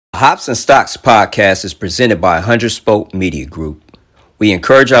Hops and Stocks podcast is presented by 100 Spoke Media Group. We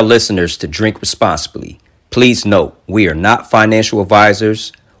encourage our listeners to drink responsibly. Please note, we are not financial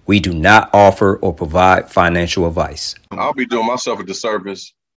advisors. We do not offer or provide financial advice. I'll be doing myself a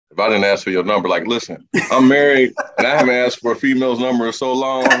disservice if I didn't ask for your number. Like, listen, I'm married and I haven't asked for a female's number in so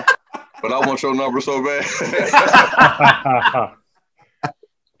long, but I want your number so bad.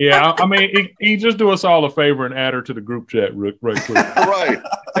 Yeah, I mean, he just do us all a favor and add her to the group chat right quick. Right.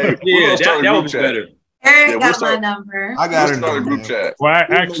 Hey, yeah, that was better. Eric got my number. I got start a group chat. Well,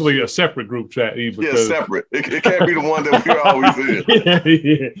 actually, a separate group chat. Because... Yeah, separate. It can't be the one that we're always in.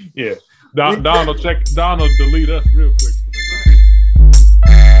 Yeah. Donald delete us real quick.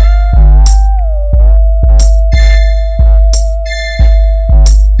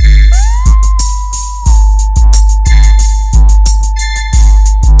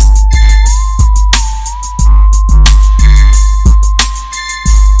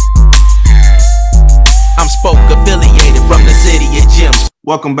 Affiliated from the city of Gems.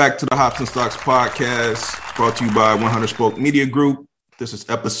 Welcome back to the Hops and Stocks podcast, brought to you by 100 Spoke Media Group. This is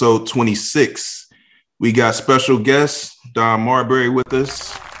episode 26. We got special guest Don Marbury with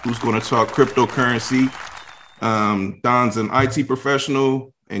us, who's going to talk cryptocurrency. Don's an IT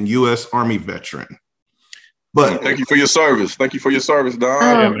professional and U.S. Army veteran. But thank you for your service. Thank you for your service, Don.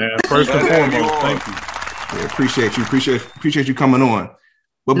 Yeah, man. First and foremost, thank you. Yeah, appreciate you. Appreciate you coming on.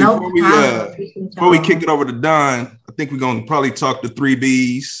 But before we kick it over to Don, I think we're going to probably talk the 3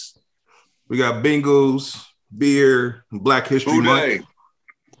 Bs. We got Bengals, beer, and Black History Month. You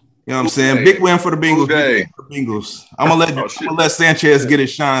know what I'm saying? Big win for the Bengals. I'm gonna let Sanchez get his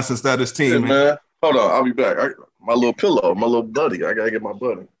shine since that is team. Yeah, man. Hold on, I'll be back. My little pillow, my little buddy. I gotta get my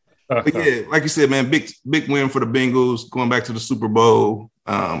buddy. But yeah, like you said, man, big win for the Bengals going back to the Super Bowl.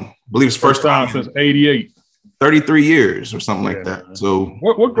 Believe it's first time since '88. 33 years or something like that. So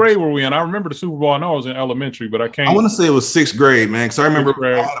what grade were we in? I remember the Super Bowl. I know I was in elementary, but I want to say it was 6th grade, man. Because I remember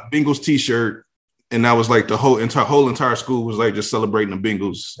I had a Bengals T-shirt, and that was like the whole entire school was like just celebrating the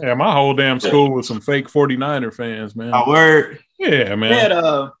Bengals. Yeah, my whole damn school was some fake 49er fans, man. I word. Yeah,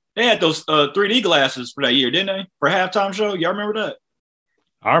 man. They had those 3D glasses for that year, didn't they? For halftime show, y'all remember that?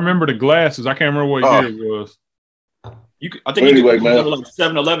 I remember the glasses. I can't remember what year it was. You could go to like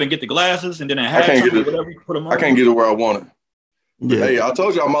 7-Eleven, get the glasses, and then I can't get it where I want it. Yeah. Hey, I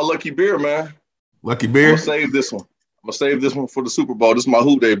told y'all my lucky beer, man. Lucky beer. I'm gonna save this one. For the Super Bowl. This is my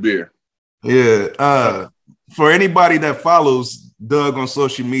Who Day beer. Yeah. For anybody that follows Doug on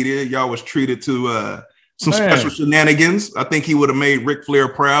social media, y'all was treated to some special shenanigans. I think he would have made Ric Flair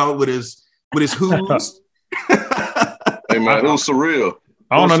proud with his Who's. Hey man, it was surreal.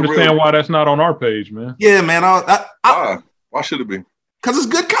 I don't understand why that's not on our page, man. Yeah, man. Why should it be? Because it's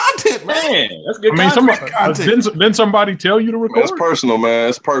good content, man. That's good content. Didn't somebody tell you to record? Man, it's personal, man.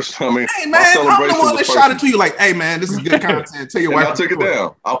 It's personal. I mean, hey, man, I'm the one that shot it to you like, hey, man, this is good content. Tell your wife. I took it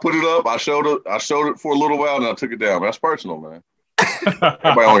down. I put it up. I showed it for a little while, and I took it down. Man, that's personal, man.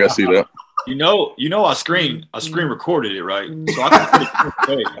 Everybody only got to see that. You know, I screen recorded it, right? So I can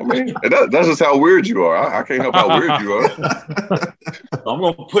put it. I mean, that's just how weird you are. I can't help how weird you are. I'm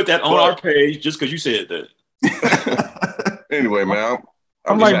gonna put that on our page just because you said that. Anyway, man,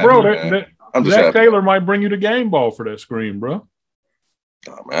 I'm like, happy, bro, Zach Taylor might bring you the game ball for that screen, bro.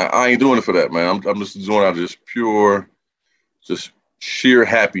 Nah, man, I ain't doing it for that, man. I'm just doing it out of just sheer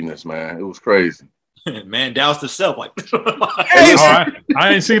happiness, man. It was crazy. Man, doused himself like. Hey, I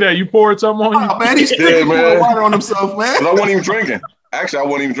ain't see that. You poured something on you, man. He's pouring water on himself, man. But I wasn't even drinking. Actually, I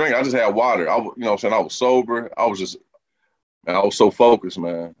wasn't even drinking. I just had water. I was sober. I was so focused,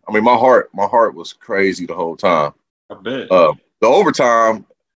 man. I mean, my heart was crazy the whole time. I bet. The overtime,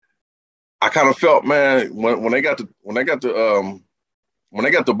 I kind of felt, man, when they got the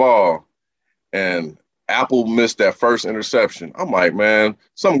ball, and Apple missed that first interception. I'm like, man,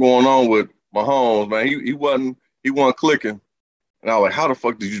 something going on with Mahomes, man. He wasn't clicking. And I was like, how the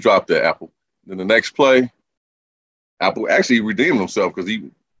fuck did you drop that, Apple? Then the next play, Apple actually redeemed himself because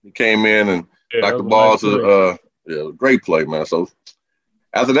he came in and knocked the ball to great play, man. So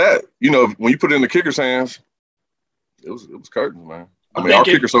after that, when you put it in the kicker's hands, it was curtains, man. I mean, our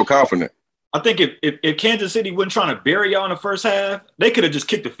kicker's so confident. I think if Kansas City wasn't trying to bury y'all in the first half, they could have just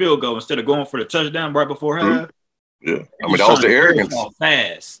kicked the field goal instead of going for the touchdown right before half. Yeah, I mean, that was the arrogance.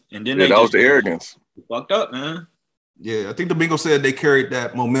 Fast. And then that was the arrogance. Fucked up, man. Yeah, I think the Bengals said they carried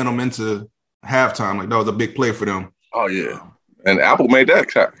that momentum into halftime. Like, that was a big play for them. Oh, yeah. And Apple made that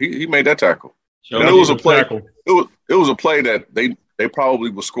tackle. He made that tackle. Sure, it was a play. It was a play that they probably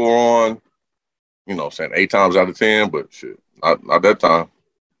would score on, 8 times out of 10, but shit, not that time.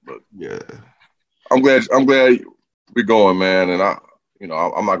 But yeah, I'm glad we're going, man. And you know,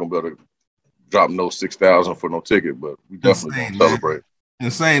 I'm not gonna be able to drop no 6,000 for no ticket, but we definitely gonna celebrate.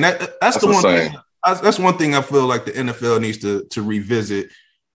 Insane. That's the one thing. That's one thing I feel like the NFL needs to revisit,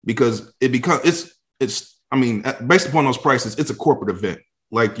 because it's. I mean, based upon those prices, it's a corporate event.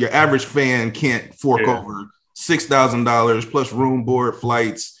 Like, your average fan can't fork over $6,000 plus room, board,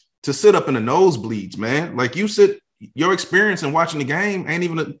 flights to sit up in the nosebleeds, man. Like, your experience in watching the game ain't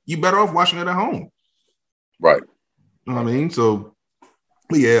even. You better off watching it at home. Right. You know what I mean? So,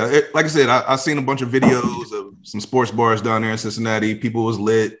 yeah, like I said, I seen a bunch of videos of some sports bars down there in Cincinnati. People was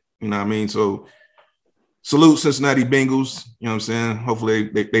lit. You know what I mean? So, salute Cincinnati Bengals. You know what I'm saying? Hopefully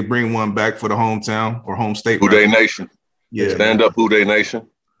they bring one back for the hometown or home state. Who Dey Nation. Yeah. Stand up, Who Dey Nation.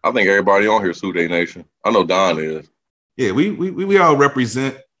 I think everybody on here is Who Dey Nation. I know Don is. Yeah, we all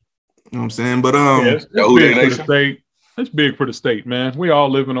represent. You know what I'm saying? But it's big for the state. It's big for the state, man. We all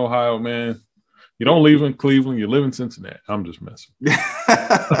live in Ohio, man. You don't live in Cleveland, you live in Cincinnati. I'm just messing.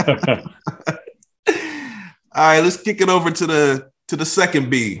 All right, let's kick it over to the second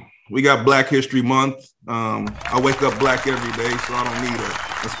B. We got Black History Month. I wake up black every day, so I don't need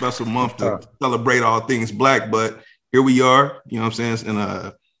a special month to celebrate all things black. But here we are, you know what I'm saying?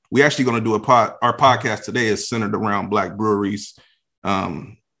 And we actually going to do our podcast today is centered around black breweries.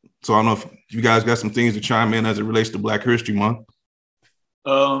 So I don't know if you guys got some things to chime in as it relates to Black History Month.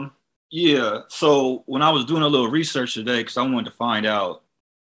 Yeah. So when I was doing a little research today, because I wanted to find out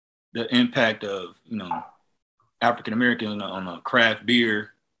the impact of, you know, African American on the craft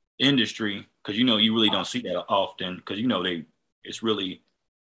beer industry, because, you know, you really don't see that often, because, you know, it's really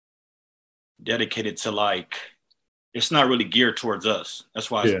dedicated to, like, it's not really geared towards us.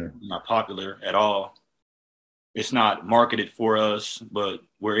 That's why it's not popular at all. It's not marketed for us, but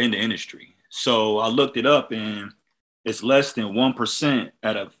we're in the industry. So I looked it up, and it's less than 1%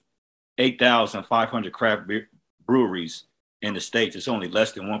 out of 8,500 craft beer breweries in the States. It's only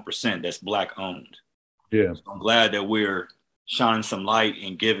less than 1% that's black owned. Yeah. So I'm glad that we're shining some light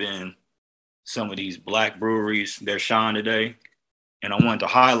and giving some of these black breweries their shine today. And I wanted to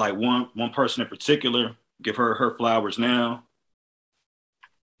highlight one person in particular, give her flowers now.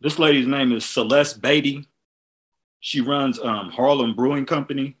 This lady's name is Celeste Beatty. She runs Harlem Brewing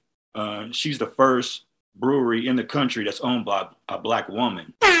Company. She's the first brewery in the country that's owned by a black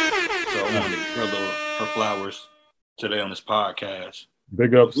woman. So I wanted to give her flowers today on this podcast.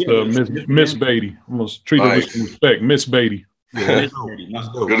 Big ups to Miss Beatty. I'm going to treat her with some respect. Miss Beatty. Yeah,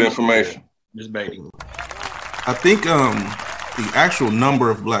 good information. Miss Beatty. I think the actual number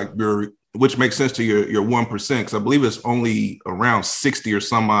of black brewery, which makes sense to your 1%, because I believe it's only around 60 or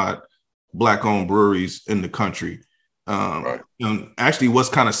some odd black-owned breweries in the country. Right. And actually, what's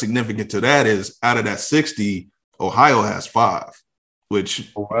kind of significant to that is out of that 60, Ohio has 5,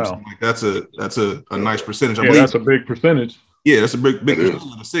 which that's a nice percentage. I believe that's a big percentage. Yeah, that's a big percentage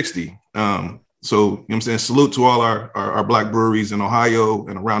of the 60. So, you know what I'm saying? Salute to all our black breweries in Ohio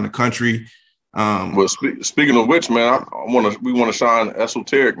and around the country. Well, speaking of which, man, we want to shine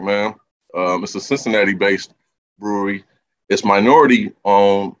Esoteric, man. It's a Cincinnati-based brewery. It's minority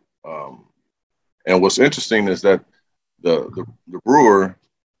owned, and what's interesting is that the brewer,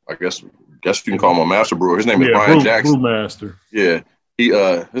 I guess you can call him a master brewer. His name is Brian Jackson. Brewmaster. Yeah,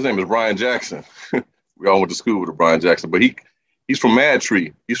 his name is Brian Jackson. We all went to school with Brian Jackson, but he's from Mad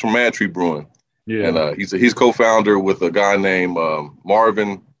Tree. He's from Mad Tree Brewing. Yeah, and he's co-founder with a guy named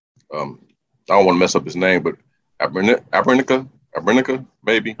Marvin. I don't want to mess up his name, but Abernica,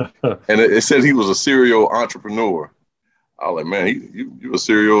 maybe. And it said he was a serial entrepreneur. I was like, man, you a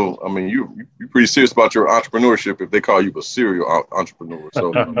serial. I mean, you're pretty serious about your entrepreneurship if they call you a serial entrepreneur.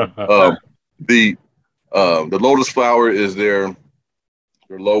 So the lotus flower is their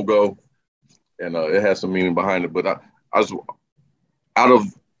logo, and it has some meaning behind it. But I was out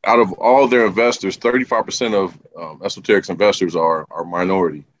of all their investors, 35% of Esoteric's investors are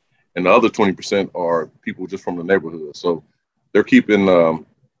minority, and the other 20% are people just from the neighborhood. So they're trying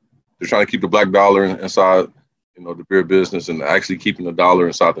to keep the black dollar inside, you know, the beer business, and actually keeping the dollar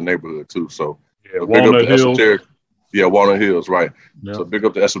inside the neighborhood too. So big up to Esoteric. Yeah, Walnut Hills, right. Yeah. So big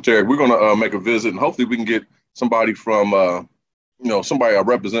up to Esoteric. We're gonna make a visit, and hopefully we can get somebody from a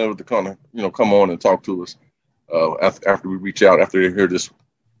representative to come on and talk to us after we reach out, after they hear this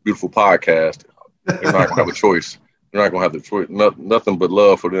beautiful podcast. They're not gonna have a choice. They're not gonna have the choice. Nothing but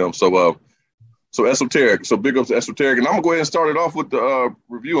love for them. So Esoteric. So big up to Esoteric. And I'm going to go ahead and start it off with the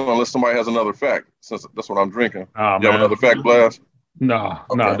review unless somebody has another fact, since that's what I'm drinking. You have another fact, Blast? Nah,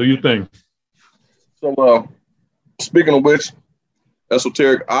 do your thing. So speaking of which,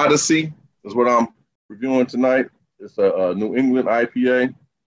 Esoteric Odyssey is what I'm reviewing tonight. It's a New England IPA,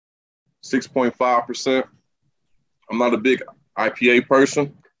 6.5%. I'm not a big IPA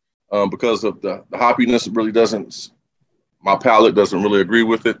person because of the hoppiness. It really doesn't. My palate doesn't really agree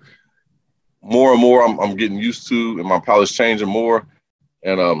with it. More and more, I'm getting used to, and my palate's changing more.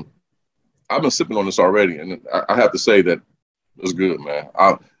 And I've been sipping on this already, and I have to say that it's good, man.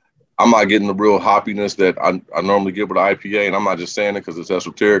 I'm not getting the real hoppiness that I normally get with an IPA, and I'm not just saying it because it's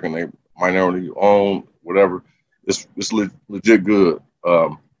esoteric and they minority owned, whatever. It's legit good.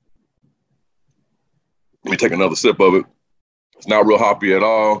 Let me take another sip of it. It's not real hoppy at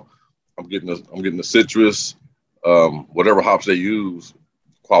all. I'm getting the citrus, whatever hops they use,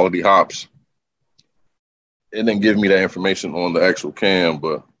 quality hops. It didn't give me that information on the actual can,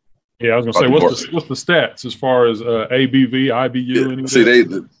 but yeah, I was gonna say, what's the stats as far as ABV, IBU? Yeah, see,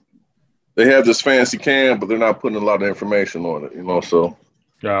 they have this fancy can, but they're not putting a lot of information on it, you know. So,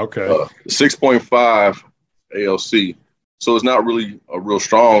 yeah, okay, 6.5 ALC. So it's not really a real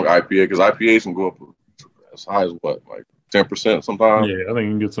strong IPA because IPAs can go up as high as what, like 10% sometimes. Yeah, I think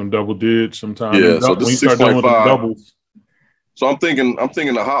you can get some double digits sometimes. Yeah, so this is 6.5. Doubles. So I'm thinking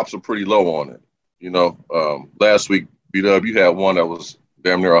the hops are pretty low on it. You know, last week BW you had one that was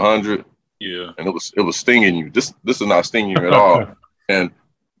damn near 100. Yeah, and it was stinging you. This is not stinging you at all, and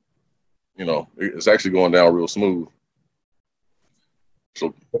you know it's actually going down real smooth.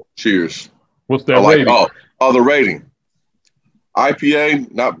 So, cheers. What's that rating? The rating.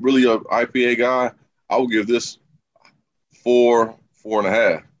 IPA, not really a IPA guy. I will give this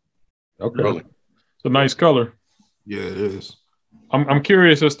 4.5. Okay, really. It's a nice color. Yeah, it is. I'm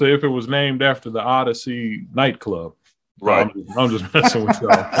curious as to if it was named after the Odyssey nightclub. Right. I'm just messing with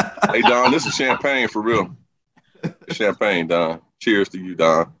y'all. Hey, Don, this is champagne for real. It's champagne, Don. Cheers to you,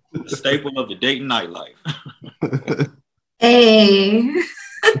 Don. A staple of the Dayton nightlife. Hey.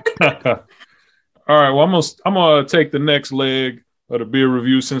 All right. Well, I'm gonna take the next leg of the beer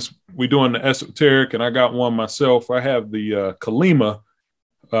review since we're doing the esoteric, and I got one myself. I have the Kalima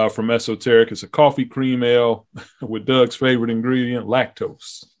from Esoteric. It's a coffee cream ale with Doug's favorite ingredient,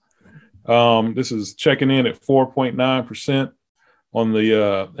 lactose. This is checking in at 4.9% on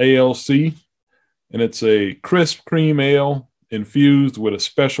the ALC, and it's a crisp cream ale infused with a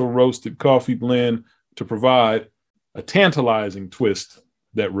special roasted coffee blend to provide a tantalizing twist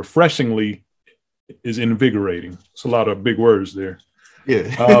that refreshingly is invigorating. It's a lot of big words there.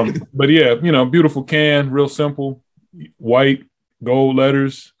 Yeah. But yeah, beautiful can, real simple, white, gold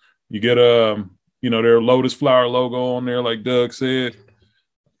letters. You get their lotus flower logo on there, like Doug said.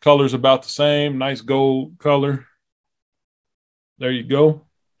 Color's about the same, nice gold color. There you go.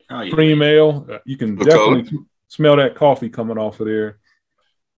 Oh, yeah. Cream ale. You can definitely smell that coffee coming off of there.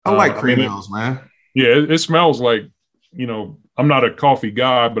 I like cream ales, man. Yeah, it smells like, I'm not a coffee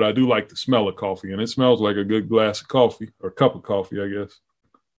guy, but I do like the smell of coffee, and it smells like a good glass of coffee or cup of coffee, I guess.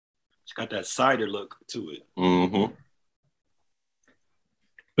 It's got that cider look to it. Mm-hmm.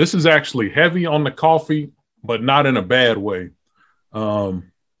 This is actually heavy on the coffee, but not in a bad way.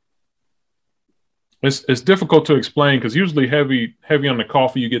 It's difficult to explain because usually heavy on the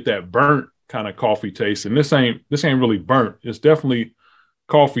coffee, you get that burnt kind of coffee taste, and this ain't really burnt. It's definitely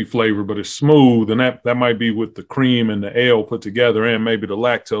coffee flavor, but it's smooth, and that might be with the cream and the ale put together, and maybe the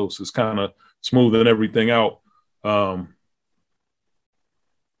lactose is kind of smoothing everything out. Yeah,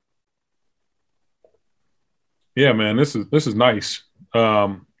 man, this is nice.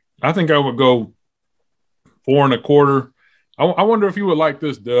 I think I would go 4.25. I wonder if you would like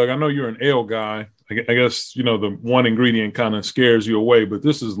this, Doug. I know you're an ale guy. I guess, the one ingredient kind of scares you away, but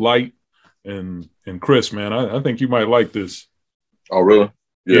this is light and crisp, man. I think you might like this. Oh, really?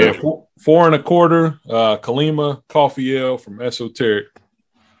 Yeah. 4.25, Kalima coffee ale from Esoteric.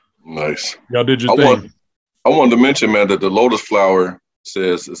 Nice. Y'all did your thing. I wanted to mention, man, that the lotus flower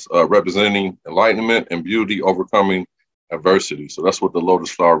says it's representing enlightenment and beauty, overcoming adversity. So that's what the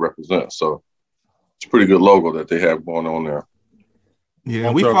lotus flower represents. So it's a pretty good logo that they have going on there.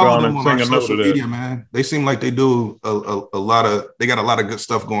 Yeah, we follow them on our social media, man. They seem like they do a lot of. They got a lot of good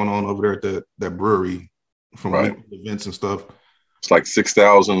stuff going on over there at that brewery, from events and stuff. It's like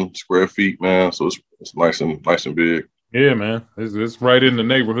 6,000 square feet, man. So it's nice and big. Yeah, man. It's right in the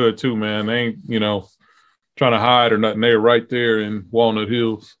neighborhood too, man. They ain't trying to hide or nothing. They're right there in Walnut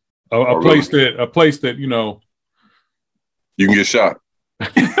Hills. A place that you can get shot.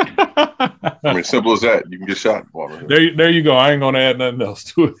 I mean, simple as that. You can get shot. There you go. I ain't gonna add nothing else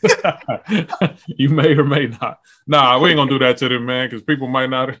to it. You may or may not. Nah, we ain't gonna do that to them, man, because people might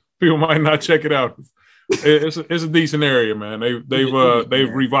not check it out. It's a decent area, man.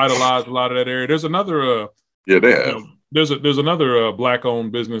 They've revitalized a lot of that area. There's another they have. There's another black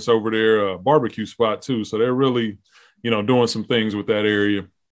owned business over there, barbecue spot too. So they're really doing some things with that area.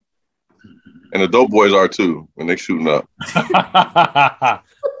 And the dope boys are too when they shooting up.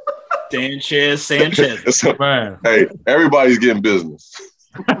 Sanchez. So, man. Hey, everybody's getting business.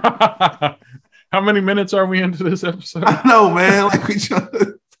 How many minutes are we into this episode? I know, man. Like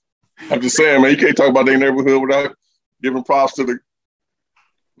I'm just saying, man, you can't talk about their neighborhood without giving props to the.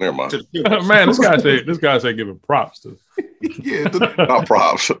 Never mind. Man, this guy said giving props to. Yeah, not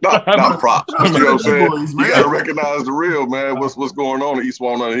props. Not props. You know what I'm saying? You gotta recognize the real, man. What's going on in East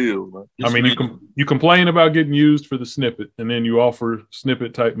Walnut Hills, man. I mean, you complain about getting used for the snippet, and then you offer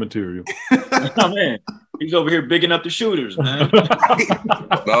snippet type material. Oh, man, he's over here bigging up the shooters, man.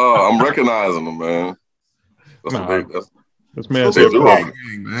 No, I'm recognizing them, man. That's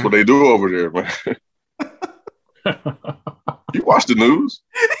what they do over there, man. You watch the news?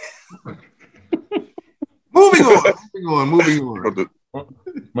 Moving on.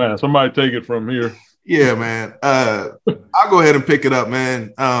 Man, somebody take it from here. Yeah, man. I'll go ahead and pick it up,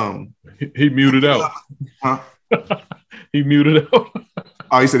 man. He muted out. Huh? He muted out.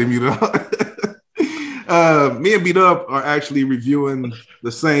 Oh, he said he muted out. Me and B-Dub are actually reviewing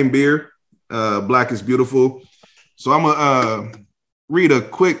the same beer, Black is Beautiful. So I'm going to read a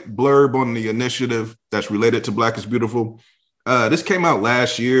quick blurb on the initiative that's related to Black is Beautiful. This came out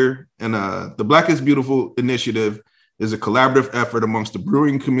last year, and the Black is Beautiful initiative is a collaborative effort amongst the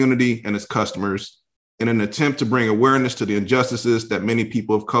brewing community and its customers in an attempt to bring awareness to the injustices that many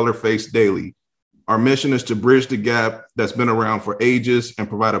people of color face daily. Our mission is to bridge the gap that's been around for ages and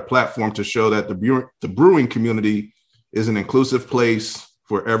provide a platform to show that the brewing community is an inclusive place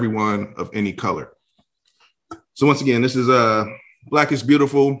for everyone of any color. So once again, this is Black is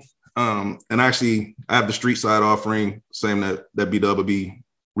Beautiful. And actually, I have the street side offering, same that B-Dub will be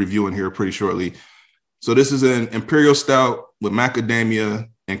reviewing here pretty shortly. So this is an Imperial Stout with macadamia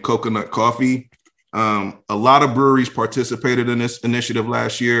and coconut coffee. A lot of breweries participated in this initiative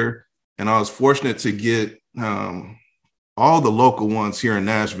last year, and I was fortunate to get all the local ones here in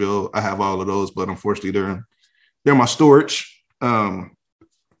Nashville. I have all of those, but unfortunately, they're my storage.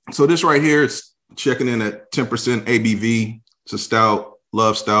 So this right here is checking in at 10% ABV. It's a stout.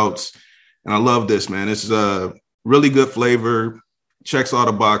 Love stouts. And I love this, man. This is a really good flavor, checks all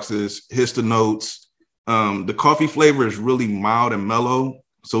the boxes, hits the notes. The coffee flavor is really mild and mellow.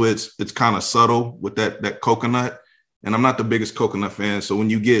 So it's kind of subtle with that coconut. And I'm not the biggest coconut fan. So when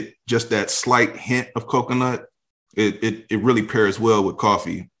you get just that slight hint of coconut, it really pairs well with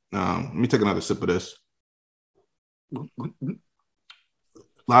coffee. Let me take another sip of this. A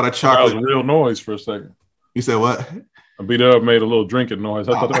lot of chocolate. That was a real noise for a second. You said what? B-Dub made a little drinking noise.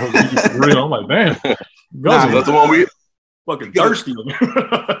 I thought that was real. I'm like, damn. That's the one we fucking thirsty.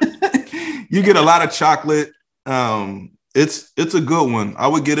 You get a lot of chocolate. It's a good one. I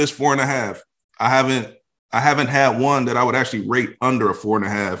would get this 4.5. I haven't had one that I would actually rate under a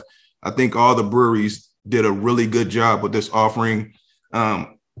 4.5. I think all the breweries did a really good job with this offering. I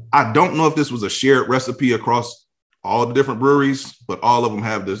don't know if this was a shared recipe across all the different breweries, but all of them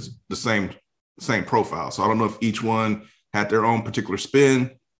have the same profile. So I don't know if each one had their own particular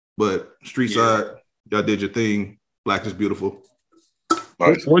spin, but street side, y'all did your thing. Black is Beautiful.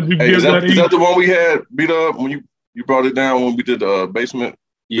 Nice. What'd you is that the one we had beat up when you brought it down when we did the basement?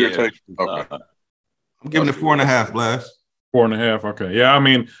 Yeah. Okay. I'm giving it 4.5, Blast. 4.5. Okay. Yeah. I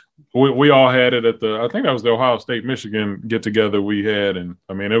mean, we all had it at I think that was the Ohio State, Michigan get together we had. And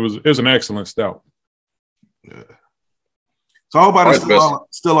I mean, it was an excellent stout. Yeah. So all about it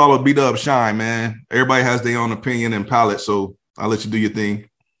still all a B-Dub shine, man. Everybody has their own opinion and palate, so I'll let you do your thing.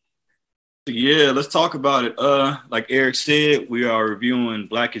 Yeah, let's talk about it. Like Eric said, we are reviewing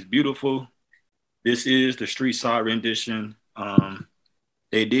Black is Beautiful. This is the street side rendition.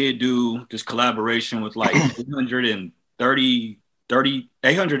 They did do this collaboration with like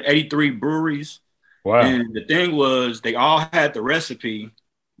 883 breweries. Wow. And the thing was, they all had the recipe,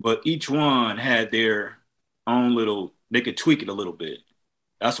 but each one had their own little. They could tweak it a little bit.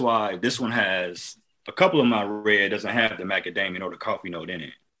 That's why this one has a couple of my red doesn't have the macadamia or the coffee note in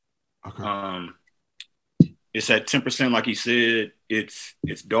it. Okay. It's at 10%, like he said. It's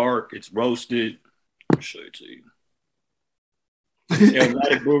dark. It's roasted. I'll show it to you. This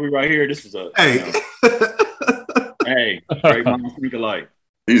Elmatic brewery right here. This is a hey, great minds think alike.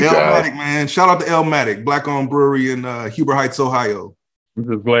 Elmatic, man. Shout out to Elmatic, Black-owned brewery in Huber Heights, Ohio. I'm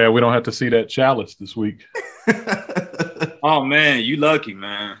just glad we don't have to see that chalice this week. Oh man, you lucky,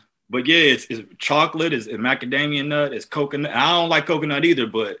 man. But yeah, it's chocolate, it's macadamia nut, it's coconut. I don't like coconut either,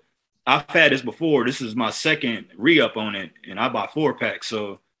 but I've had this before. This is my second re-up on it, and I bought 4-pack.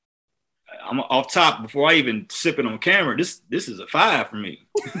 So I'm off top before I even sip it on camera. This is a 5 for me.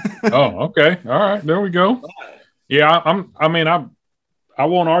 Oh, okay. All right, there we go. Yeah, I I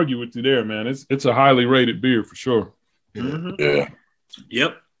won't argue with you there, man. It's a highly rated beer for sure. Yeah. Mm-hmm. Yeah.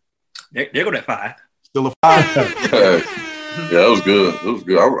 Yep. There go that 5. Still a 5. Yeah, that was good. It was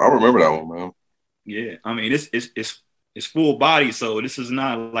good. I remember that one, man. Yeah, I mean it's full body, so this is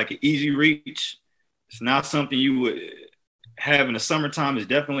not like an easy reach. It's not something you would have in the summertime. It's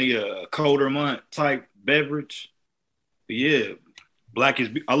definitely a colder month type beverage. But yeah,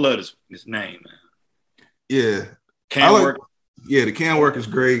 I love this name, man. Yeah. Can work. Yeah, the can work is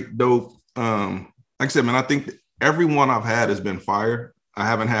great, dope. Like I said, man, I think every one I've had has been fire. I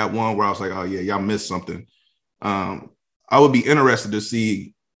haven't had one where I was like, oh yeah, y'all missed something. I would be interested to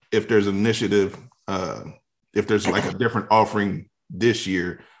see if there's an initiative, if there's like a different offering this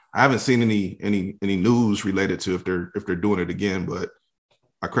year. I haven't seen any news related to if they're doing it again, but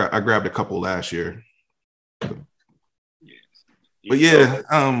I grabbed a couple last year. But yeah,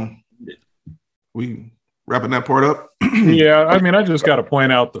 we wrapping that part up. Yeah, I mean, I just got to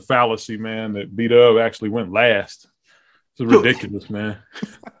point out the fallacy, man, that B-Dub actually went last. It's ridiculous, man.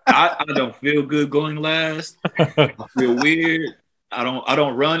 I don't feel good going last. I feel weird. I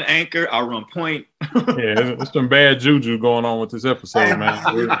don't run anchor. I run point. Yeah, there's some bad juju going on with this episode, man.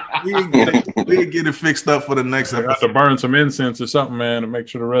 We get it fixed up for the next episode. I have to burn some incense or something, man, to make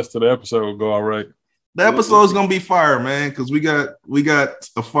sure the rest of the episode will go all right. The episode's gonna be fire, man, because we got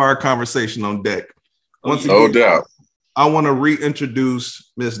a fire conversation on deck. Once again, no doubt. I want to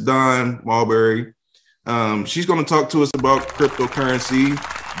reintroduce Miss Dawn Marbury. She's going to talk to us about cryptocurrency.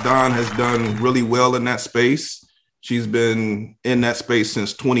 Dawn has done really well in that space. She's been in that space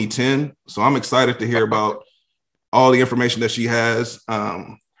since 2010. So I'm excited to hear about all the information that she has.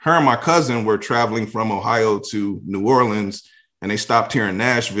 Her and my cousin were traveling from Ohio to New Orleans, and they stopped here in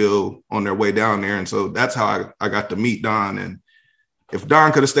Nashville on their way down there. And so that's how I got to meet Dawn. And if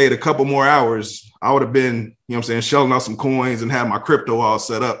Dawn could have stayed a couple more hours, I would have been, you know what I'm saying, shelling out some coins and had my crypto all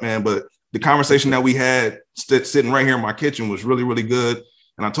set up, man. But the conversation that we had sitting right here in my kitchen was really, really good.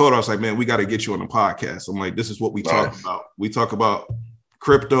 And I told her, I was like, man, we got to get you on the podcast. I'm like, this is what we talk about. We talk about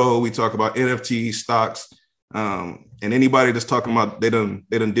crypto. We talk about NFT stocks. And anybody that's talking about they done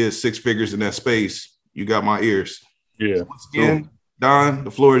did 6 figures in that space, you got my ears. Yeah. So once again, Dawn,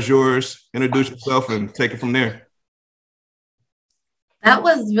 the floor is yours. Introduce yourself and take it from there. That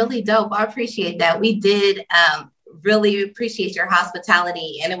was really dope. I appreciate that. We did really appreciate your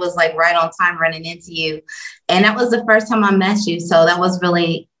hospitality, and it was like right on time running into you. And that was the first time I met you. So that was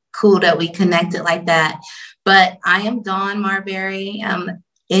really cool that we connected like that. But I am Dawn Marbury. I'm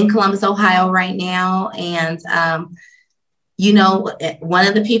in Columbus, Ohio right now. And, one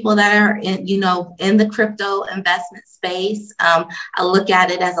of the people that are in the crypto investment space, I look at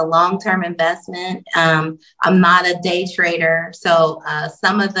it as a long-term investment. I'm not a day trader. So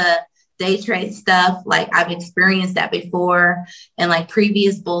some of the day trade stuff, like I've experienced that before in like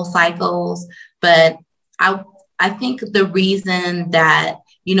previous bull cycles. But I think the reason that,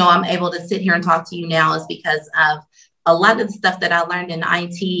 I'm able to sit here and talk to you now is because of a lot of the stuff that I learned in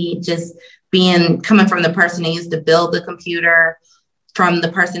IT, just coming from the person who used to build the computer, from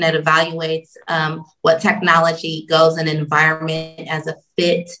the person that evaluates what technology goes in an environment as a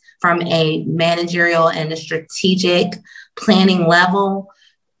fit from a managerial and a strategic planning level.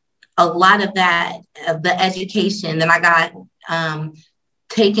 A lot of that, the education that I got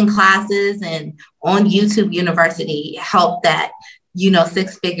taking classes and on YouTube University helped that,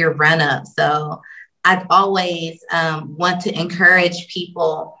 6-figure run up. So I'd always want to encourage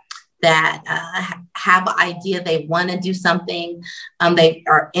people that have an idea, they want to do something, they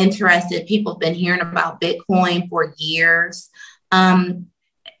are interested. People have been hearing about Bitcoin for years.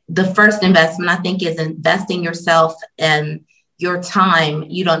 The first investment, I think, is investing yourself and your time.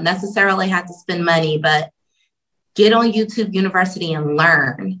 You don't necessarily have to spend money, but get on YouTube University and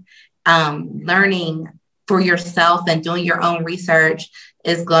learn. Learning for yourself and doing your own research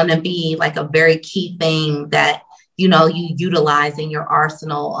is going to be like a very key thing that you utilize in your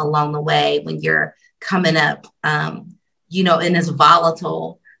arsenal along the way when you're coming up, in this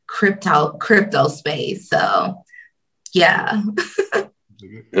volatile crypto space. So, yeah.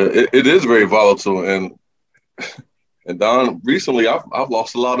 It is very volatile. And Don, recently I've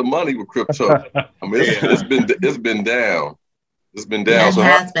lost a lot of money with crypto. I mean, it's been down. It's been down. Yeah,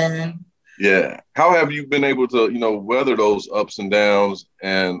 it has been. Yeah. How have you been able to, weather those ups and downs?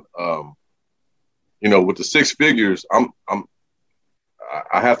 And, with the 6 figures, I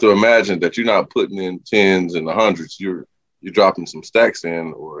have to imagine that you're not putting in tens and the hundreds. You're dropping some stacks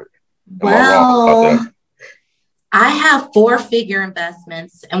in, or am I wrong about that? I have 4-figure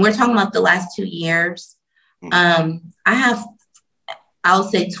investments, and we're talking about the last 2 years. I have, I'll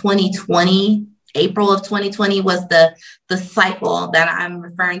say 2020 April of 2020 was the cycle that I'm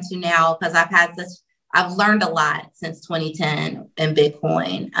referring to now, because I've learned a lot since 2010 in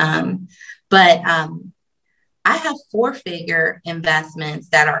Bitcoin. But I have 4-figure investments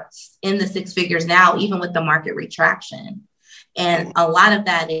that are in the 6 figures now, even with the market retraction. And a lot of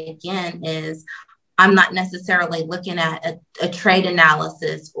that, again, is I'm not necessarily looking at a trade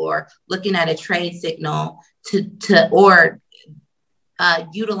analysis or looking at a trade signal or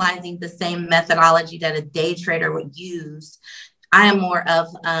utilizing the same methodology that a day trader would use. I am more of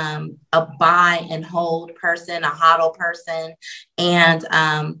a buy and hold person, a hodl person, and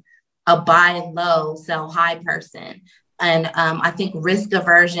a buy low, sell high person. And I think risk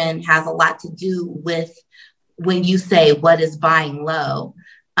aversion has a lot to do with when you say what is buying low.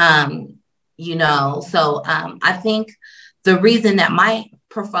 I think the reason that my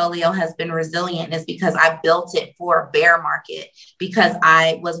portfolio has been resilient is because I built it for a bear market, because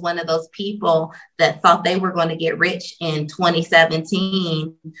I was one of those people that thought they were going to get rich in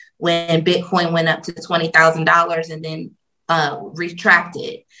 2017 when Bitcoin went up to $20,000 and then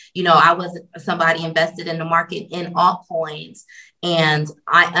retracted. I was somebody invested in the market in altcoins, and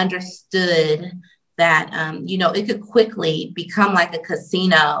I understood that, it could quickly become like a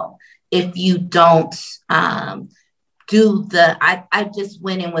casino if you don't I just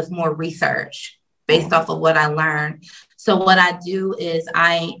went in with more research based off of what I learned. So what I do is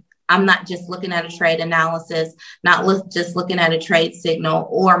I'm not just looking at a trade analysis, just looking at a trade signal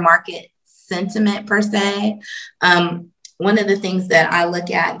or market sentiment per se. One of the things that I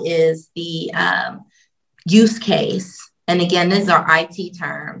look at is the use case. And again, these are IT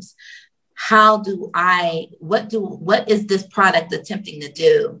terms. What is this product attempting to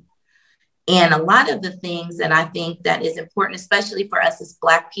do? And a lot of the things that I think that is important, especially for us as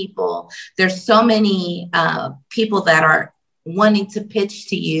Black people, there's so many people that are wanting to pitch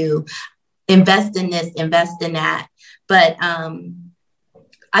to you, invest in this, invest in that. But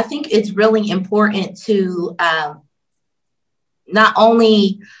I think it's really important to not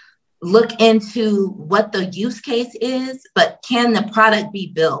only look into what the use case is, but can the product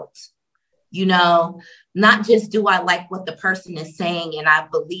be built? Not just do I like what the person is saying and I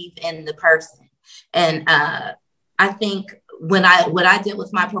believe in the person. And I think what I did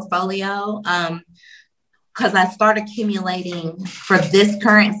with my portfolio, because I started accumulating for this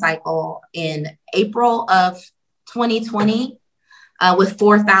current cycle in April of 2020 with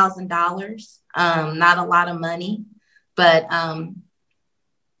 $4,000, not a lot of money, but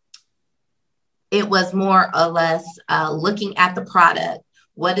it was more or less looking at the product.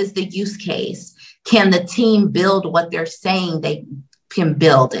 What is the use case? Can the team build what they're saying they can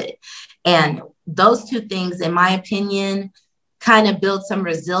build it? And those two things, in my opinion, kind of build some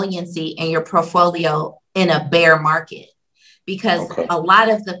resiliency in your portfolio in a bear market, because a lot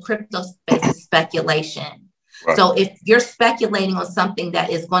of the crypto space is speculation. Right. So if you're speculating on something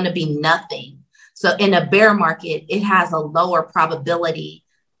that is going to be nothing, so in a bear market, it has a lower probability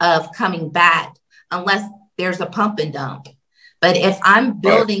of coming back unless there's a pump and dump. But if I'm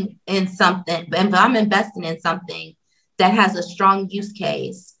building in something, if I'm investing in something that has a strong use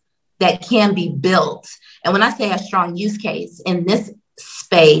case that can be built, and when I say a strong use case in this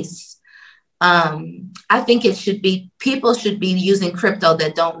space, I think people should be using crypto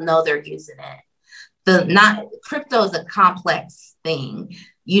that don't know they're using it. Crypto is a complex thing.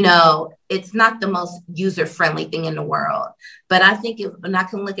 It's not the most user-friendly thing in the world.'t I think when I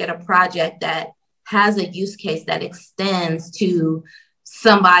can look at a project that has a use case that extends to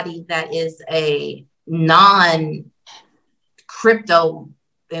somebody that is a non-crypto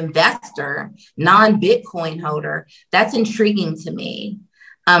investor, non-Bitcoin holder, that's intriguing to me.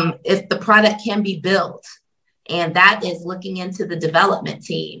 If the product can be built, and that is looking into the development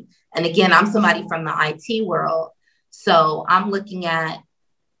team. And again, I'm somebody from the IT world. So I'm looking at,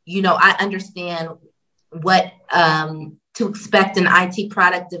 I understand what to expect in IT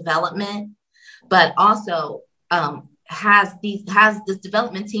product development, but also has this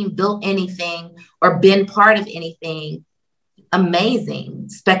development team built anything or been part of anything amazing,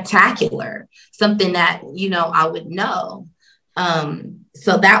 spectacular, something that, I would know.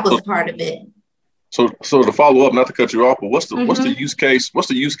 So that was part of it. So to follow up, not to cut you off, but what's the use case? What's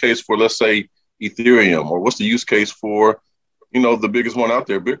the use case for, let's say, Ethereum, or what's the use case for, the biggest one out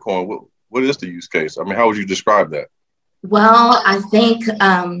there, Bitcoin? What is the use case? I mean, how would you describe that? Well, I think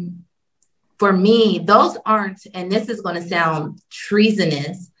for me, those aren't, and this is going to sound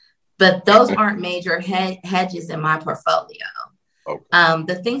treasonous, but those aren't major hedges in my portfolio. Okay.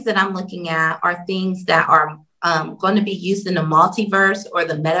 The things that I'm looking at are things that are going to be used in the multiverse or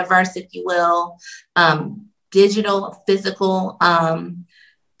the metaverse, if you will, digital, physical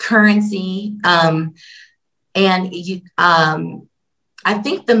currency. And I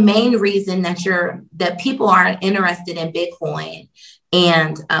think the main reason that people are interested in Bitcoin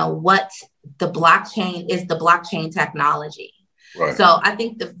and what the blockchain technology. Right. So I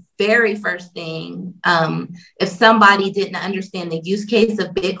think the very first thing, if somebody didn't understand the use case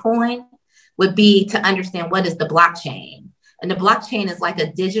of Bitcoin, would be to understand what is the blockchain. And the blockchain is like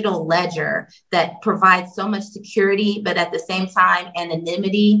a digital ledger that provides so much security, but at the same time,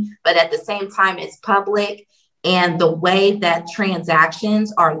 anonymity, but at the same time, it's public. And the way that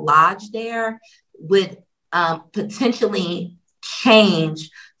transactions are lodged there would potentially change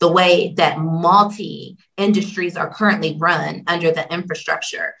the way that multi-industries are currently run under the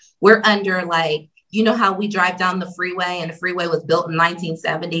infrastructure. We're under how we drive down the freeway, and the freeway was built in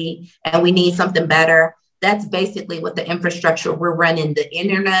 1970 and we need something better. That's basically what the infrastructure we're running the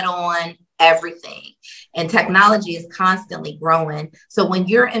internet on, everything. And technology is constantly growing. So when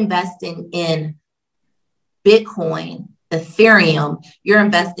you're investing in Bitcoin, Ethereum, you're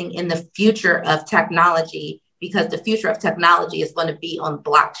investing in the future of technology, because the future of technology is going to be on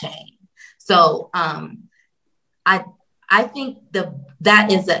blockchain. So I think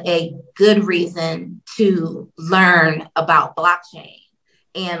that is a good reason to learn about blockchain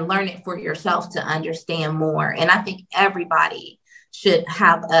and learn it for yourself to understand more. And I think everybody should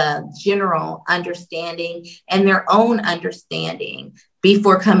have a general understanding and their own understanding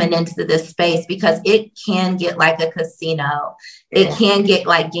before coming into this space, because it can get like a casino. It can get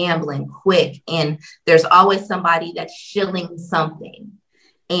like gambling quick. And there's always somebody that's shilling something.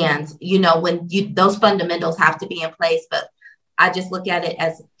 And, those fundamentals have to be in place. But I just look at it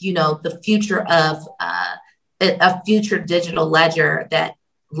as, the future of a future digital ledger that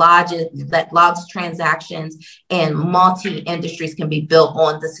logs transactions, and multi-industries can be built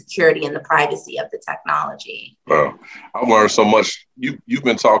on the security and the privacy of the technology. Wow. I've learned so much. You've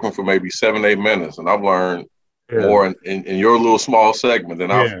been talking for maybe 7-8 minutes, and I've learned more in your little small segment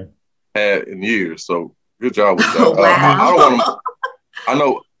than I've had in years. So good job with that. Oh,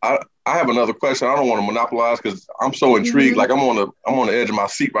 wow. I have another question. I don't want to monopolize because I'm so intrigued. Like I'm on the edge of my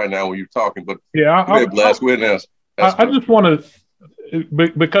seat right now when you're talking. But I just want to,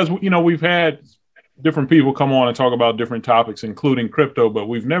 because we've had different people come on and talk about different topics, including crypto, but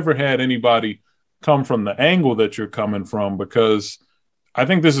we've never had anybody come from the angle that you're coming from, because I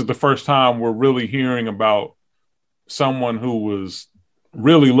think this is the first time we're really hearing about someone who was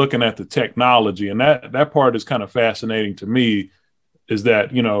really looking at the technology. And that part is kind of fascinating to me, is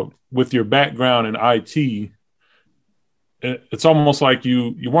that, with your background in IT, it's almost like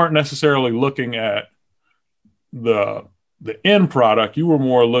you weren't necessarily looking at the end product. You were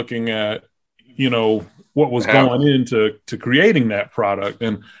more looking at, what was going into creating that product.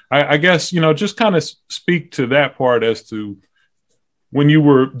 And I guess, just kind of speak to that part as to when you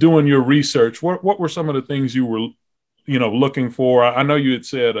were doing your research, what were some of the things you were, looking for? I know you had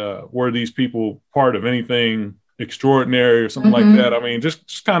said, were these people part of anything extraordinary or something like that? I mean,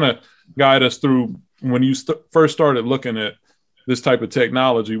 just kind of guide us through when you first started looking at this type of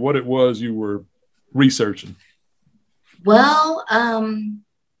technology, what it was you were researching. Well,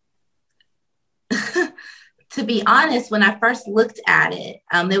 to be honest, when I first looked at it,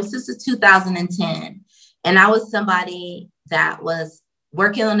 this is 2010, and I was somebody that was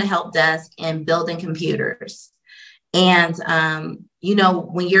working on the help desk and building computers. And,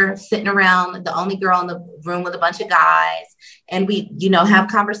 when you're sitting around, the only girl in the room with a bunch of guys, and we, have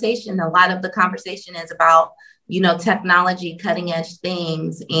conversation, a lot of the conversation is about, technology, cutting edge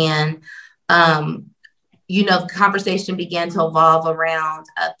things. And, the conversation began to evolve around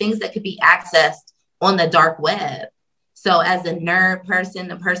things that could be accessed on the dark web. So as a nerd person,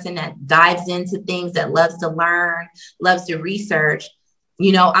 the person that dives into things, that loves to learn, loves to research,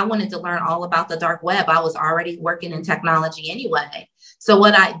 I wanted to learn all about the dark web. I was already working in technology anyway. So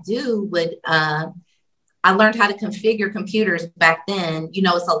what I do would, I learned how to configure computers back then.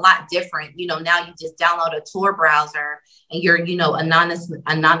 It's a lot different. Now you just download a Tor browser and you're, anonymously,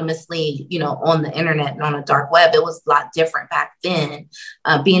 on the internet and on a dark web. It was a lot different back then,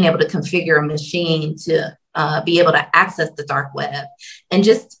 being able to configure a machine to be able to access the dark web and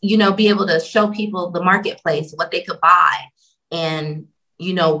just, be able to show people the marketplace, what they could buy, and,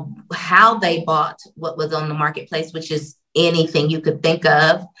 how they bought what was on the marketplace, which is anything you could think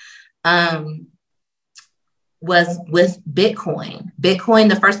of. Was with Bitcoin. Bitcoin,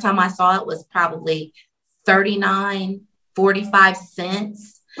 the first time I saw it was probably 45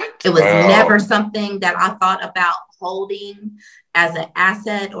 cents. It was never something that I thought about holding as an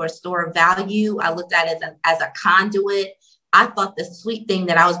asset or a store of value. I looked at it as a conduit I thought the sweet thing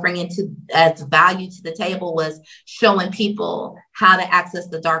that I was bringing to as value to the table was showing people how to access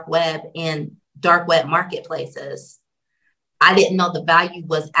the dark web and dark web marketplaces. I didn't know the value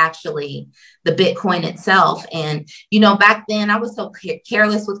was actually the Bitcoin itself. And, back then I was so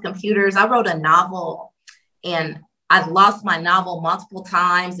careless with computers. I wrote a novel and I've lost my novel multiple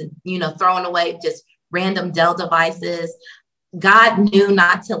times and, throwing away just random Dell devices. God knew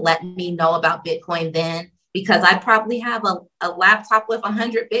not to let me know about Bitcoin then, because I probably have a laptop with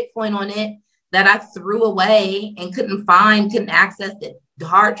 100 Bitcoin on it that I threw away and couldn't access it. The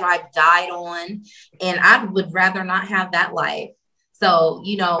hard drive died on, and I would rather not have that life. So,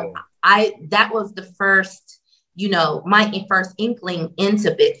 that was the first, my first inkling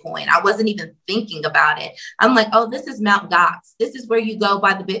into Bitcoin. I wasn't even thinking about it. I'm like, oh, this is Mount Gox. This is where you go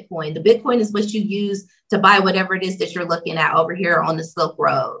buy the Bitcoin. The Bitcoin is what you use to buy whatever it is that you're looking at over here on the Silk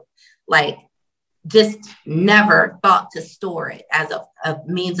Road. Like, just never thought to store it as a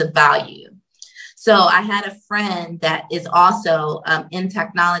means of value. So I had a friend that is also in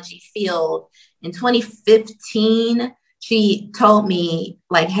technology field. In 2015, she told me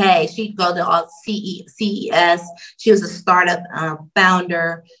like, hey, she'd go to all CES. She was a startup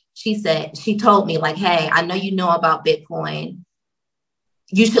founder. She told me like, hey, I know you know about Bitcoin.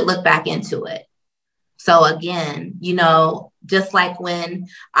 You should look back into it. So again, just like when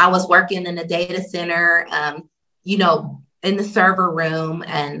I was working in a data center, in the server room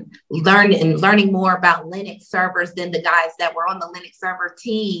and learning more about Linux servers than the guys that were on the Linux server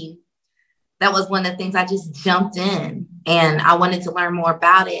team. That was one of the things I just jumped in and I wanted to learn more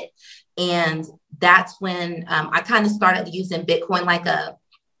about it. And that's when I kind of started using Bitcoin like a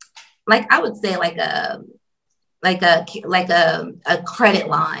credit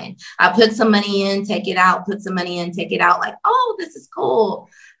line. I put some money in, take it out, put some money in, take it out. Like, oh, this is cool.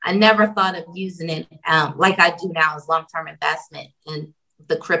 I never thought of using it like I do now as long-term investment in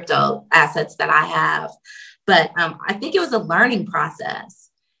the crypto assets that I have. But I think it was a learning process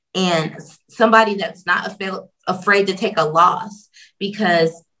and somebody that's not afraid to take a loss,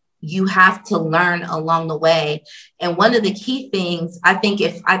 because you have to learn along the way. And one of the key things, I think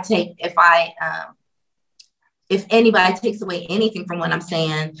if anybody takes away anything from what I'm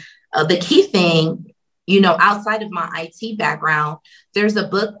saying, the key thing, outside of my IT background, there's a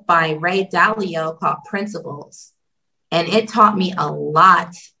book by Ray Dalio called Principles. And it taught me a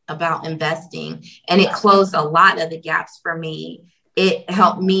lot about investing, and it closed a lot of the gaps for me. It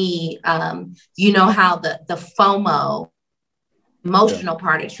helped me, how the FOMO, emotional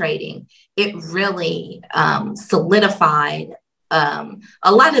part of trading, it really solidified a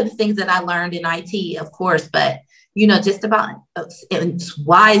lot of the things that I learned in IT, of course, but, just about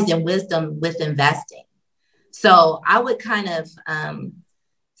wise and wisdom with investing. So I would kind of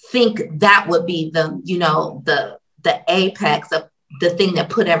think that would be the apex of the thing that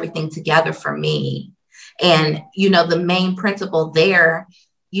put everything together for me. And, the main principle there,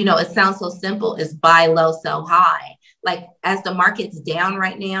 it sounds so simple, is buy low, sell high. Like, as the market's down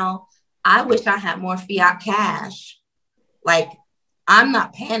right now, I wish I had more fiat cash. Like, I'm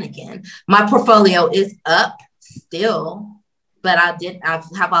not panicking. My portfolio is up still, but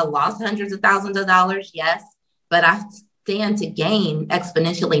have I lost hundreds of thousands of dollars? Yes, but I stand to gain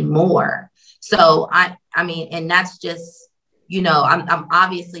exponentially more. So I mean, and that's just, I'm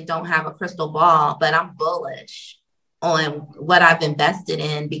obviously don't have a crystal ball, but I'm bullish on what I've invested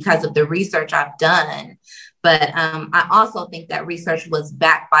in because of the research I've done. But I also think that research was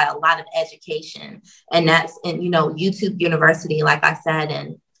backed by a lot of education, and that's in, YouTube University, like I said,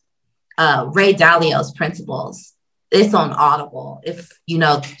 and Ray Dalio's Principles. It's on Audible. If, you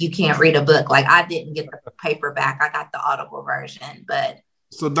can't read a book, like I didn't get the paperback, I got the Audible version, but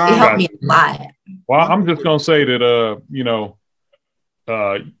so Don, it helped me a lot. Well, I'm just going to say that,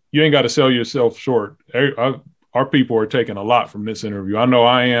 you ain't got to sell yourself short. Our people are taking a lot from this interview. I know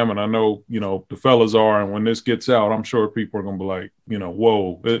I am, and I know, the fellas are. And when this gets out, I'm sure people are going to be like,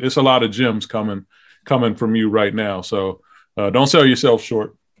 whoa, it's a lot of gems coming from you right now. So don't sell yourself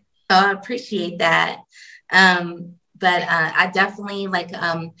short. Oh, I appreciate that. But I definitely in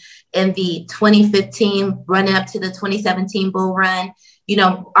the 2015 run up to the 2017 bull run,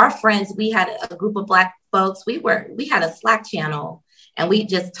 our friends, we had a group of Black folks. We had a Slack channel. And we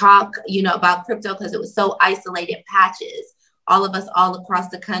just talk, about crypto because it was so isolated patches. All of us all across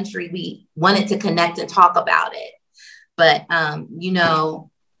the country, we wanted to connect and talk about it. But,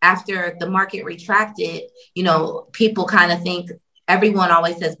 after the market retracted, people kind of think, everyone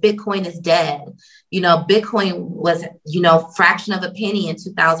always says Bitcoin is dead. Bitcoin was, fraction of a penny in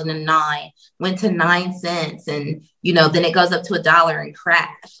 2009, went to 9 cents. And, then it goes up to $1 and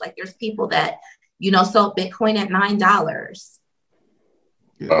crash. Like, there's people that, sold Bitcoin at $9.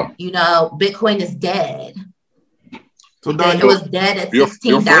 Bitcoin is dead. So Don, it was dead at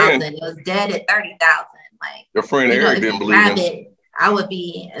 16,000. It was dead at 30,000. Like your friend Eric didn't believe it. I would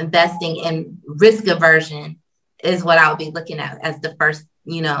be investing in risk aversion is what I would be looking at as the first,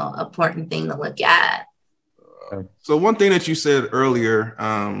 important thing to look at. So one thing that you said earlier,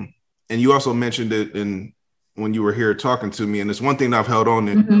 and you also mentioned it when you were here talking to me, and it's one thing that I've held on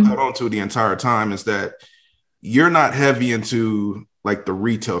to the entire time, is that you're not heavy into like the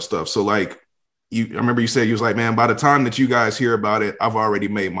retail stuff. So like I remember you said, you was like, man, by the time that you guys hear about it, I've already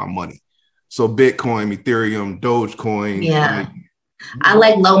made my money. So Bitcoin, Ethereum, Dogecoin. Yeah. I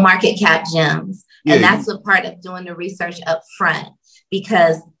like low market cap gems. And that's a part of doing the research up front,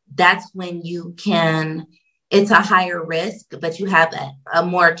 because that's when it's a higher risk, but you have a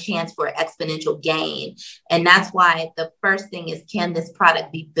more chance for exponential gain. And that's why the first thing is, can this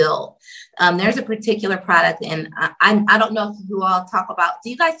product be built? There's a particular product, and I don't know if you all do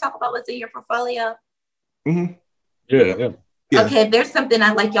you guys talk about what's in your portfolio? Mm-hmm. Yeah. Okay, there's something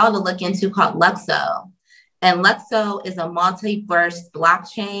I'd like y'all to look into called Luxo. And Luxo is a multiverse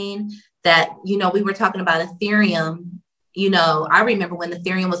blockchain that, we were talking about Ethereum. I remember when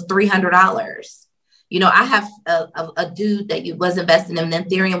Ethereum was $300. I have a dude that was investing in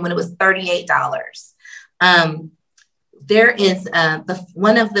Ethereum when it was $38. There is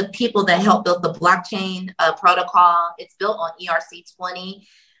one of the people that helped build the blockchain protocol. It's built on ERC20,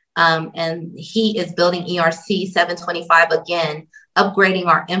 and he is building ERC 725 again, upgrading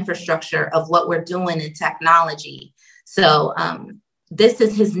our infrastructure of what we're doing in technology. So this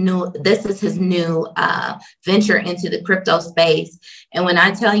is his new venture into the crypto space. And when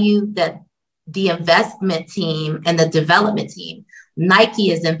I tell you that the investment team and the development team,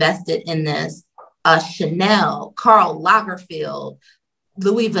 Nike is invested in this, Chanel, Karl Lagerfeld,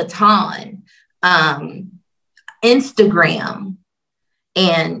 Louis Vuitton, Instagram.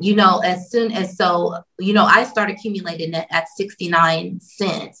 And, I started accumulating it at 69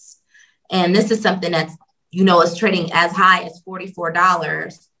 cents. And this is something that's, is trading as high as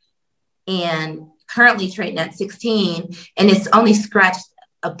 $44 and currently trading at 16. And it's only scratched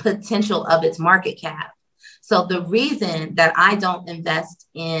a potential of its market cap. So the reason that I don't invest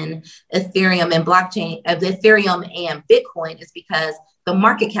in Ethereum and Ethereum and Bitcoin is because the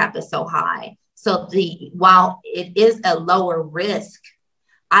market cap is so high. So while it is a lower risk,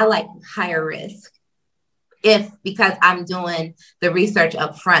 I like higher risk because I'm doing the research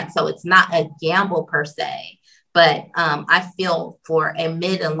up front. So it's not a gamble per se, but I feel for a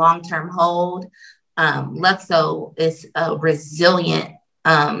mid and long-term hold, Luxo is resilient.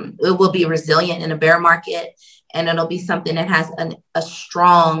 It will be resilient in a bear market, and it'll be something that has a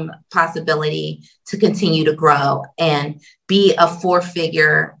strong possibility to continue to grow and be a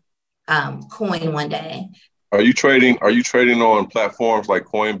 4-figure coin one day. Are you trading on platforms like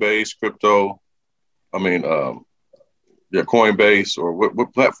Coinbase, Coinbase, or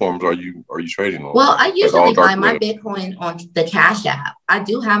what platforms are you trading on? Well, I usually buy my Bitcoin on the Cash App. I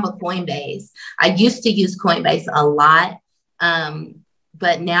do have a Coinbase. I used to use Coinbase a lot.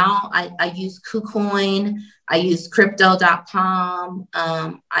 But now I use KuCoin, I use crypto.com,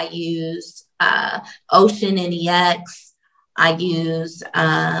 I use Ocean NEX, I use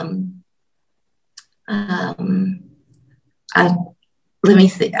let me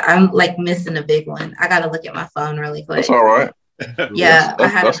see. I'm like missing a big one. I gotta look at my phone really quick. That's all right. Yeah, I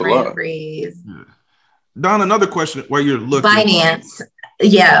had a brain freeze. Don, another question while you're looking. Binance.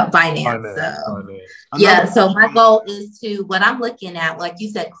 Yeah, Binance. So my goal is what I'm looking at, like you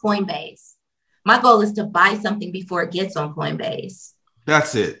said, Coinbase. My goal is to buy something before it gets on Coinbase.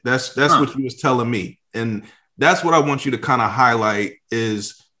 That's it. That's what you was telling me. And that's what I want you to kind of highlight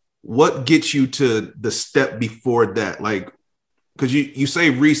is what gets you to the step before that. Like, because you say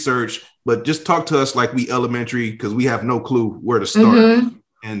research, but just talk to us like we elementary, because we have no clue where to start. Mm-hmm.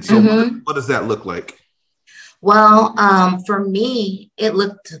 And so what does that look like? Well, for me, it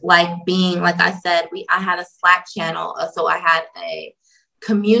looked like being, like I said, I had a Slack channel. So I had a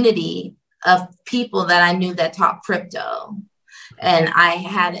community of people that I knew that taught crypto. And I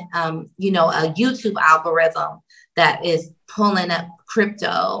had, a YouTube algorithm that is pulling up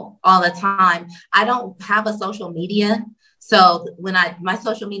crypto all the time. I don't have a social media. So when my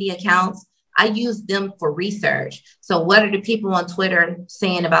social media accounts, I use them for research. So what are the people on Twitter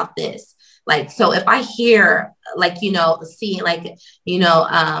saying about this? Like, so if I hear see a $sign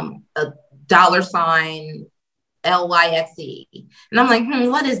LYXE, and I'm like,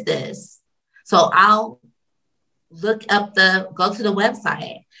 what is this? So I'll go to the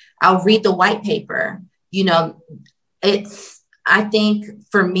website. I'll read the white paper. It's I think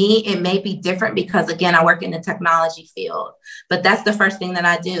for me, it may be different because, again, I work in the technology field, but that's the first thing that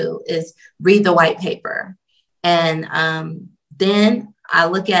I do is read the white paper. And then I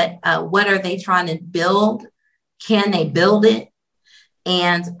look at what are they trying to build? Can they build it?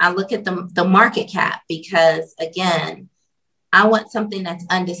 And I look at the market cap because, again, I want something that's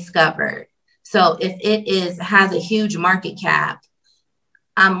undiscovered. So if it has a huge market cap,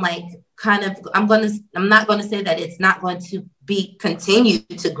 I'm like, I'm not going to say that it's not going to continue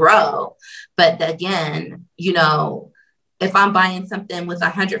to grow. But again, you know, if I'm buying something with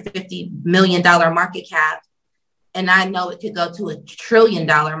 $150 million market cap, and I know it could go to $1 trillion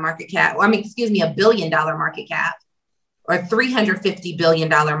market cap, or $1 billion market cap, or $350 billion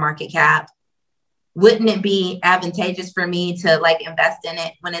market cap, wouldn't it be advantageous for me to like invest in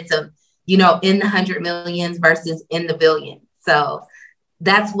it when it's in the 100 millions versus in the billions? So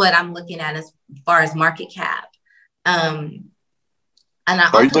that's what I'm looking at as far as market cap. And I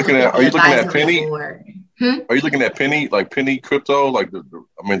are you looking at penny? Board. Are you looking at penny, like penny crypto? Like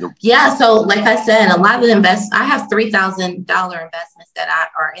yeah. So like I said, a lot of the I have $3,000 investments that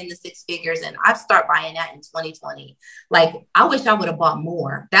are in the six figures, and I've started buying that in 2020. Like, I wish I would have bought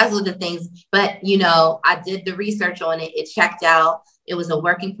more. That's one of the things, but I did the research on it. It checked out. It was a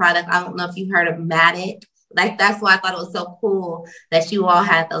working product. I don't know if you heard of Matic. Like, that's why I thought it was so cool that you all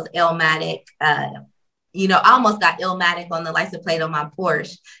had those Illmatic. I almost got Illmatic on the license plate on my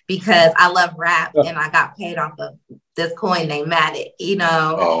Porsche because I love rap and I got paid off of this coin named Matic,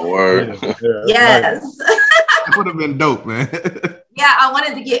 Oh, word. Yeah. Yes. That would have been dope, man. Yeah, I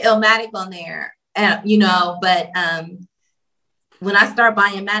wanted to get Illmatic on there. And, but when I started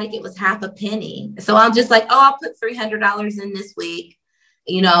buying Matic, it was half a penny. So I'm just like, I'll put $300 in this week,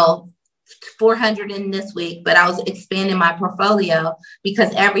 400 in this week, but I was expanding my portfolio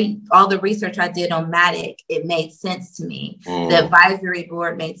because all the research I did on Matic, it made sense to me. The advisory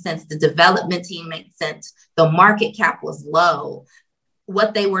board made sense. The development team made sense. The market cap was low.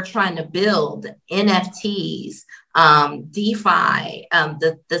 What they were trying to build, NFTs, DeFi,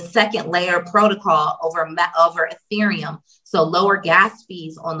 the second layer protocol over Ethereum, so lower gas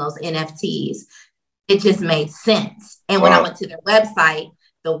fees on those NFTs. It just made sense. And when I went to their website,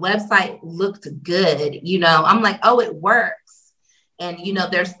 the website looked good. I'm like, oh, it works. And,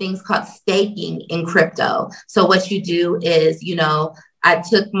 there's things called staking in crypto. So what you do is, I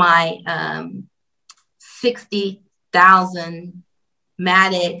took my 60,000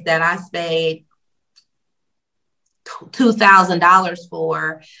 Matic that I paid $2,000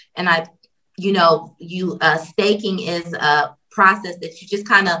 for. And staking is a process that you just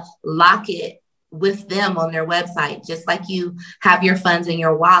kind of lock it with them on their website, just like you have your funds in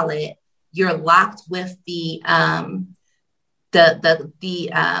your wallet. You're locked with the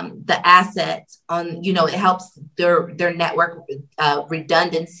assets on. It helps their network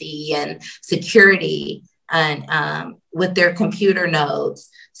redundancy and security and with their computer nodes.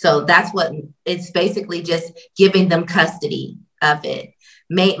 So that's what it's basically, just giving them custody of it.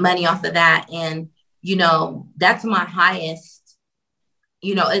 Made money off of that, and that's my highest.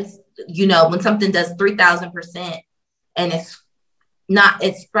 It's when something does 3,000% and it's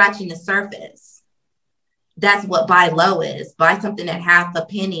scratching the surface. That's what buy low is. Buy something at half a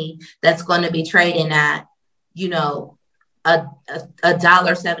penny that's going to be trading at,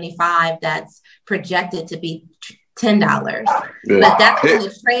 $1.75 that's projected to be $10. Yeah. But that's when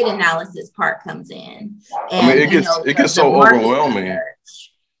the trade analysis part comes in. And it gets so overwhelming.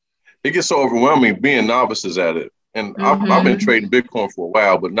 It gets so overwhelming being novices at it. And I've been trading Bitcoin for a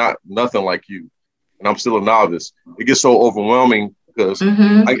while, but nothing like you. And I'm still a novice. It gets so overwhelming because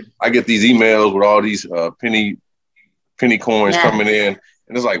I get these emails with all these penny coins coming in.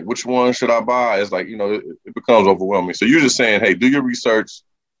 And it's like, which one should I buy? It's like, it becomes overwhelming. So you're just saying, hey, do your research,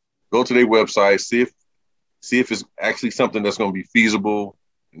 go to their website, see if it's actually something that's going to be feasible.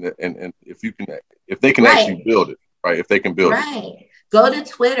 And if they can actually build it, right? If they can build it. Go to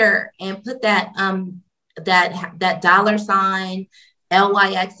Twitter and put that $,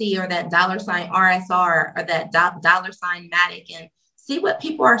 LYXE, or that $, RSR, or that $, Matic, and see what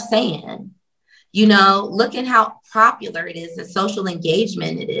people are saying. Look at how popular it is, the social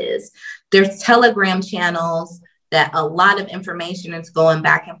engagement it is. There's Telegram channels that a lot of information is going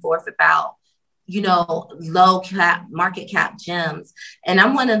back and forth about, low cap, market cap gems. And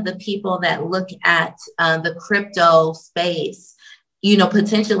I'm one of the people that look at the crypto space,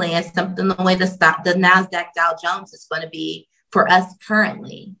 potentially as something the way the NASDAQ Dow Jones is going to be for us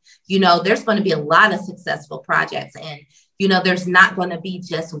currently. There's going to be a lot of successful projects, and, there's not going to be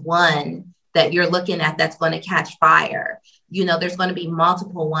just one, that you're looking at that's going to catch fire. You know, there's going to be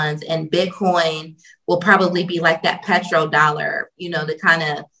multiple ones, and Bitcoin will probably be like that petrodollar, you know, to kind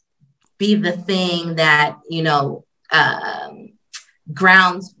of be the thing that, you know,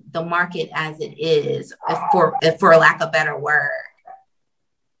 grounds the market as it is, if for lack of a better word.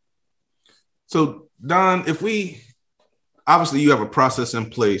 So, Don, obviously you have a process in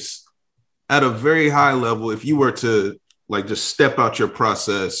place at a very high level. If you were to like just step out your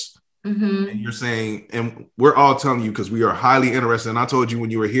process, and you're saying, and we're all telling you because we are highly interested. And I told you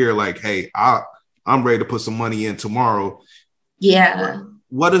when you were here, like, hey, I'm ready to put some money in tomorrow. Yeah.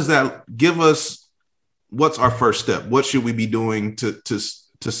 What does that give us? What's our first step? What should we be doing to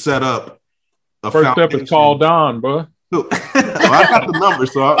set up a First foundation? step is call Don, bro. Well, I got the number,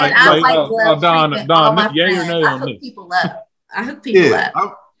 so Don, yay or nay on this? I hook people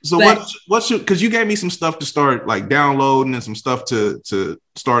up. So what should, because you gave me some stuff to start like downloading and some stuff to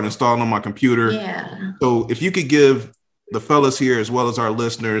start installing on my computer. Yeah. So if you could give the fellas here as well as our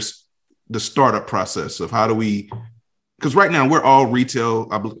listeners the startup process of how do we, because right now we're all retail.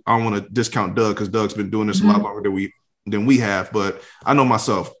 I don't want to discount Doug because Doug's been doing this a lot longer than we have, but I know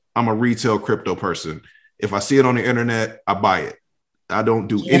myself, I'm a retail crypto person. If I see it on the internet, I buy it. I don't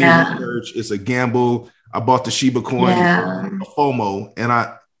do any research. It's a gamble. I bought the Shiba coin, a FOMO,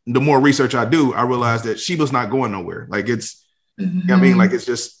 and the more research I do, I realize that Shiba's not going nowhere. Like it's, I mean, like it's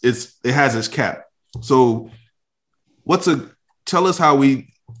just, it has its cap. So tell us how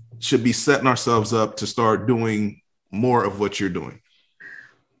we should be setting ourselves up to start doing more of what you're doing.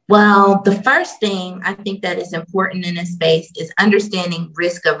 Well, the first thing I think that is important in this space is understanding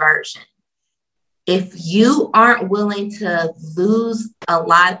risk aversion. If you aren't willing to lose a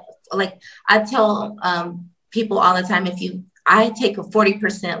lot, like I tell people all the time, I take a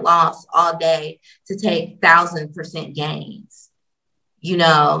 40% loss all day to take 1,000% gains. You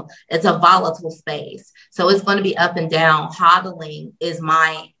know, it's a volatile space. So it's going to be up and down. Hodling is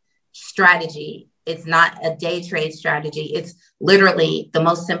my strategy. It's not a day trade strategy. It's literally the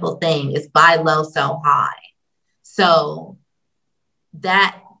most simple thing is buy low, sell high. So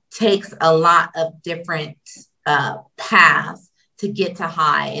that takes a lot of different paths to get to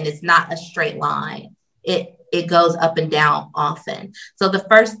high, and it's not a straight line. It goes up and down often. So the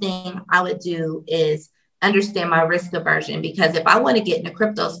first thing I would do is understand my risk aversion, because if I want to get in the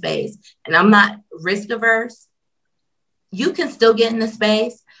crypto space and I'm not risk averse, you can still get in the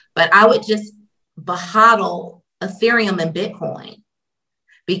space, but I would just hodl Ethereum and Bitcoin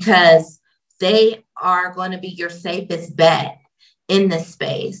because they are going to be your safest bet in this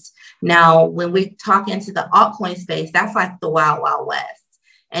space. Now, when we talk into the altcoin space, that's like the wild, wild west.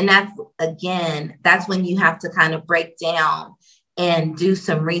 And that's when you have to kind of break down and do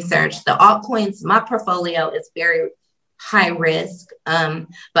some research. The altcoins, my portfolio is very high risk, but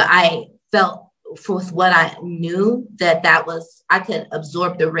I felt with what I knew that I could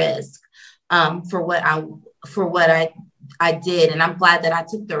absorb the risk for what I did. And I'm glad that I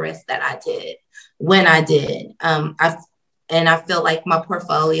took the risk that I did when I did. I feel like my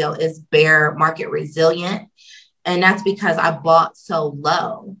portfolio is bear market resilient. And that's because I bought so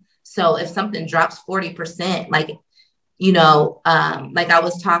low. So if something drops 40%, like I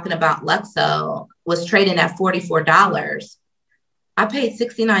was talking about, Luxo was trading at $44. I paid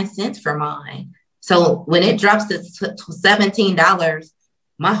 69 cents for mine. So when it drops to $17,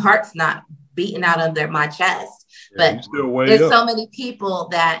 my heart's not beating out under my chest. But there's so many people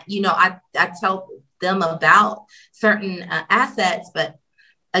that, I tell them about certain assets. But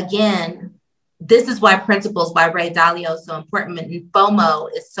again, this is why Principles by Ray Dalio is so important. And FOMO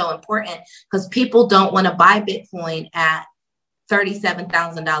is so important because people don't want to buy Bitcoin at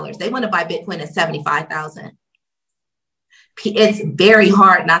 $37,000. They want to buy Bitcoin at $75,000. It's very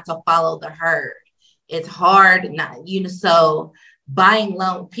hard not to follow the herd. It's hard not, so buying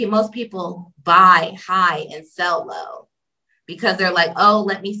low, most people buy high and sell low because they're like, oh,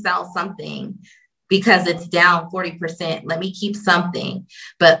 let me sell something because it's down 40%. Let me keep something.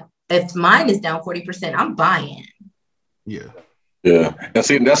 But if mine is down 40%, I'm buying. Yeah. Yeah. And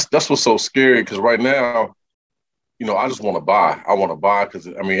see, that's what's so scary because right now, I just want to buy. I want to buy because,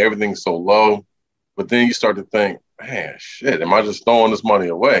 everything's so low. But then you start to think, man, shit, am I just throwing this money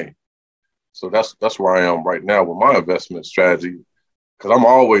away? So that's where I am right now with my investment strategy. Because I'm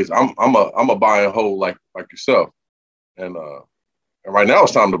a buy and hold like yourself. And right now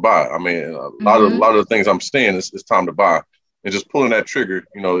it's time to buy. A lot of the things I'm seeing is it's time to buy. And just pulling that trigger,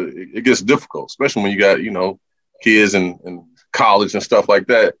 it gets difficult, especially when you got, kids and college and stuff like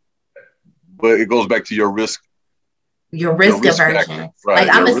that. But it goes back to your risk. Your risk aversion. Right,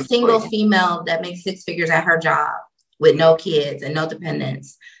 like I'm a single female that makes 6 figures at her job. with no kids and no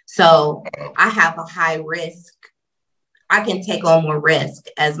dependents. So I have a high risk. I can take on more risk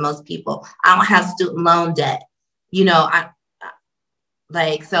as most people. I don't have student loan debt. You know,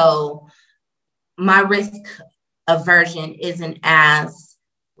 so my risk aversion isn't as,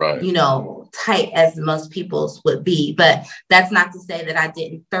 you know, tight as most people's would be. But that's not to say that I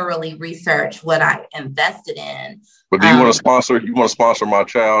didn't thoroughly research what I invested in. But do you want to sponsor? You want to sponsor my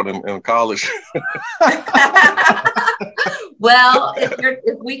child in college? Well,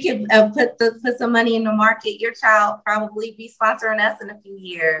 if we can put some money in the market, your child probably be sponsoring us in a few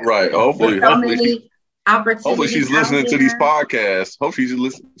years. Right. Hopefully, hopefully she's listening to these podcasts. Hopefully she's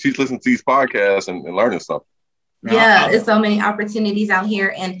listening to these podcasts and learning something. Yeah, there's so many opportunities out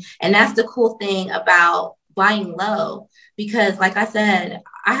here, and that's the cool thing about buying low, because like I said,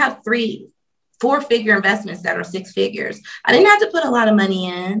 I have 4-figure investments that are 6 figures. I didn't have to put a lot of money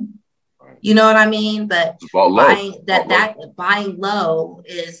in. You know what I mean? But buying low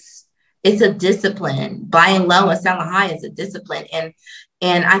it's a discipline. Buying low and selling high is a discipline.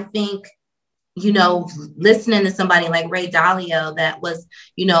 And I think, you know, listening to somebody like Ray Dalio that was,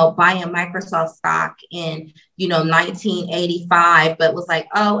 you know, buying Microsoft stock in, you know, 1985, but was like,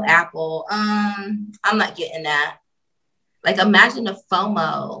 oh, Apple, I'm not getting that. Like, imagine the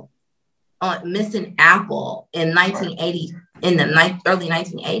FOMO on missing Apple in 1980, in the early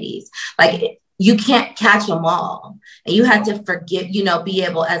 1980s. Like, you can't catch them all. And you had to be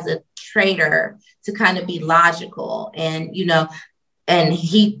able as a trader to kind of be logical. And, you know, and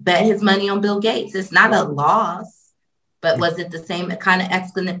he bet his money on Bill Gates. It's not a loss, but was it the same kind of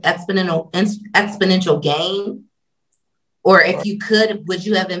exponential gain? Or if you could, would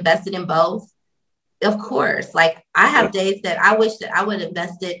you have invested in both? Of course. Like, I have days that I wish that I would have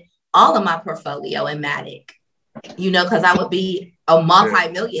invested all of my portfolio in Matic, you know, because I would be a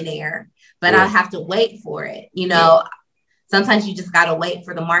multi-millionaire, but I have to wait for it. You know, sometimes you just got to wait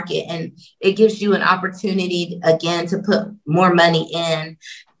for the market, and it gives you an opportunity again to put more money in.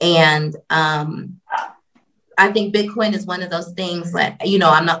 And I think Bitcoin is one of those things that, you know,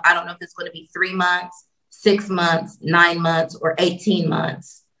 I don't know if it's going to be 3 months, 6 months, 9 months, or 18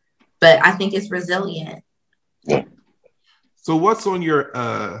 months, but I think it's resilient. So what's on your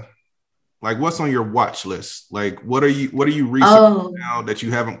what's on your watch list? Like, what are you researching now that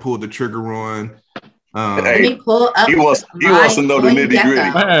you haven't pulled the trigger on? Let me pull up. He wants to know the nitty gritty.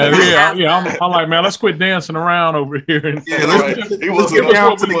 I'm like, man, let's quit dancing around over here. He wants to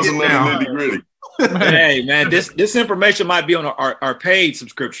know the nitty gritty. Hey, man, this information might be on our paid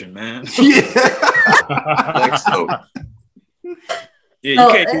subscription, man. Like so. Yeah, you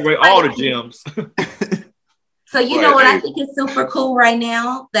can't give away all the gems. So you know what I think is super cool right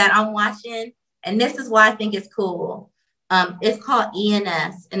now that I'm watching, and this is why I think it's cool. It's called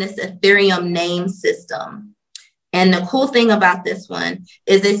ENS, and it's Ethereum name system. And the cool thing about this one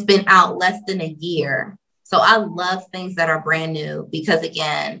is it's been out less than a year. So I love things that are brand new because,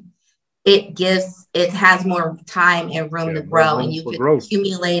 again, it has more time and room to grow, and you can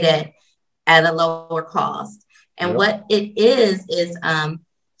accumulate it at a lower cost. And what it is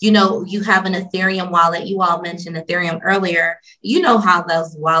you know, you have an Ethereum wallet. You all mentioned Ethereum earlier. You know how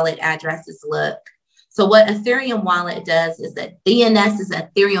those wallet addresses look. So what Ethereum wallet does is that ENS is an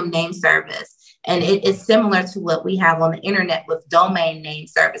Ethereum name service. And it is similar to what we have on the internet with domain name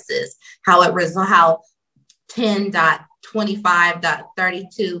services, how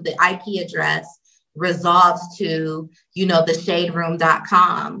 10.25.32, the IP address resolves to, you know, the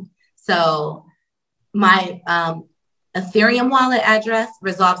shaderoom.com. So my Ethereum wallet address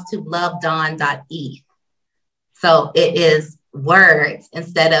resolves to lovedon.eth. So it is words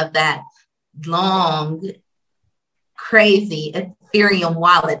instead of that long, crazy Ethereum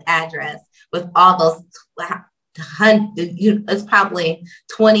wallet address with all those it's probably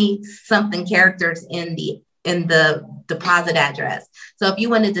 20 something characters in the deposit address. So if you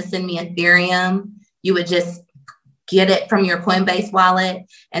wanted to send me Ethereum, you would just get it from your Coinbase wallet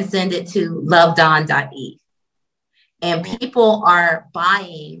and send it to lovedon.eth. And people are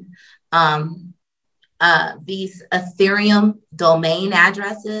buying these Ethereum domain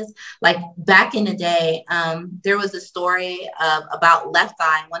addresses. Like back in the day, there was a story about Left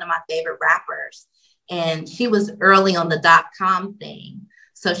Eye, one of my favorite rappers, and she was early on the .com thing.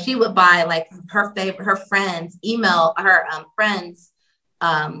 So she would buy like her friends' email, her friends'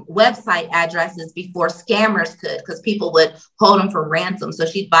 website addresses before scammers could, because people would hold them for ransom. So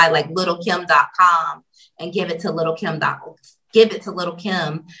she'd buy like littlekim.com and give it to Little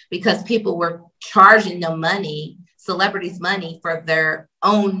Kim because people were charging them money, celebrities money for their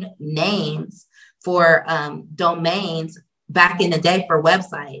own names for domains back in the day for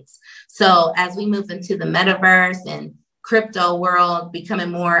websites. So as we move into the metaverse and crypto world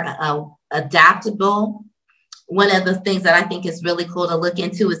becoming more adaptable, one of the things that I think is really cool to look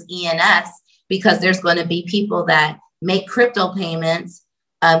into is ENS, because there's going to be people that make crypto payments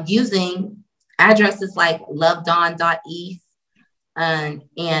using addresses like lovedon.eth.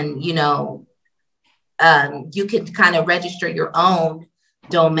 And you know, you could kind of register your own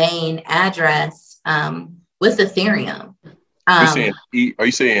domain address with Ethereum. Are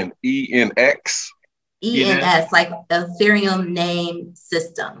you saying ENX? ENS, like Ethereum name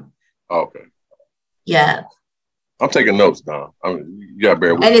system. Okay. Yeah. I'm taking notes, Don. You got to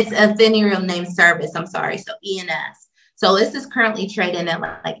bear with me. And it's a Ethereum name service. I'm sorry. So ENS. So this is currently trading at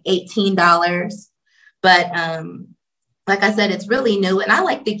like $18. But like I said, it's really new. And I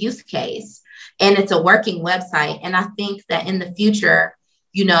like the use case. And it's a working website. And I think that in the future,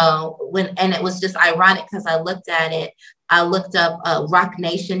 you know, and it was just ironic because I looked at it. I looked up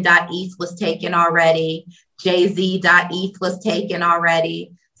rocknation.eth was taken already. jz.eth was taken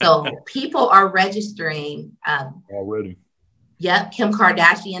already. So people are registering already. Yep. Kim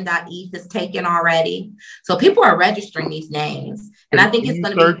Kardashian.eth is taken already. So people are registering these names. And I think it's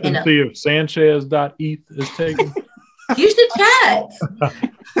going to be in see if Sanchez.eth is taken. You should check.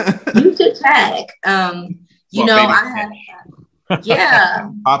 You should check. You know, I have yeah.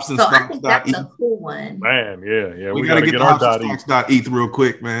 Options so I think that's a cool one. Man, yeah. We gotta get our options.eth real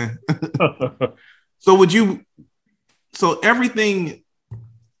quick, man. So everything.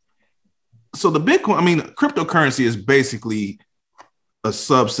 So the Bitcoin, I mean, cryptocurrency is basically a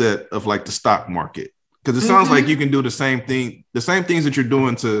subset of like the stock market, because it sounds like you can do the same things that you're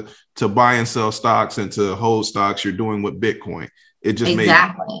doing to buy and sell stocks and to hold stocks, you're doing with Bitcoin. It just may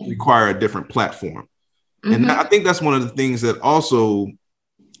require a different platform. And I think that's one of the things that also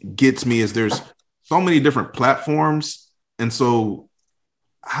gets me is there's so many different platforms. And so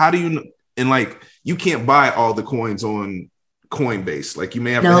how do you, and like, you can't buy all the coins on Coinbase. Like you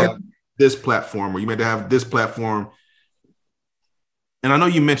may have to have this platform, or you may have this platform. And I know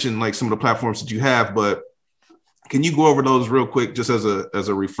you mentioned like some of the platforms that you have, but can you go over those real quick, just as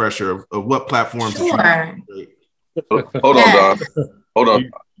a refresher of what platforms? Sure. Hold on, Don. Hold on.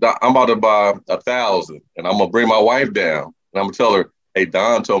 I'm about to buy 1,000, and I'm gonna bring my wife down, and I'm gonna tell her, "Hey,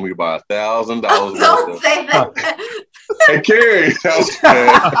 Don told me to buy $1,000." Don't say that. Hey, Carrie,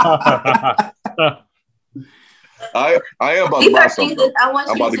 I am about to buy something. I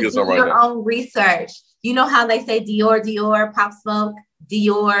want you to do your own research. You know how they say Dior, Pop Smoke,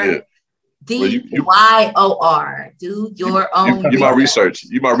 Dior. Yeah. DYOR. Do your own. You my research.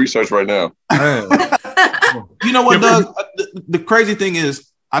 You my research right now. You know what, Doug? The crazy thing is,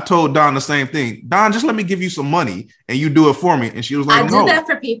 I told Don the same thing. Don, just let me give you some money and you do it for me. And she was like, I do that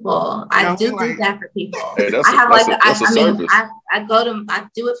for people. I do that for people. Hey, I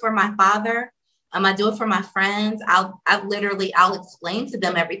do it for my father. I do it for my friends. I'll explain to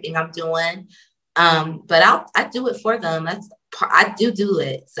them everything I'm doing. But I do it for them. I do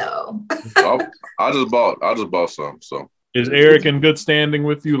it. So I just bought some. So is Eric in good standing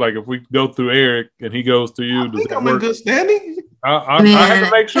with you? Like if we go through Eric and he goes through you, does that work? In good standing? I have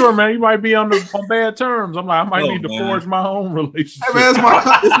to make sure, man. You might be on bad terms. I'm like, I might need to forge my own relationship. Hey, man, it's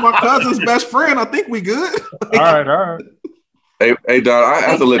my cousin's best friend. I think we good. All right. Hey, Don, I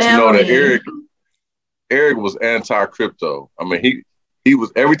have to let you know that Eric was anti-crypto. I mean, he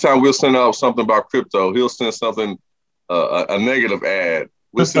was, every time we'll send out something about crypto, he'll send something, a negative ad.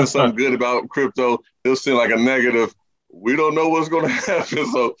 We'll send something good about crypto. He'll send like a negative. We don't know what's going to happen.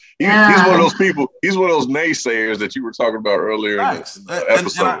 So he's one of those people. He's one of those naysayers that you were talking about earlier in the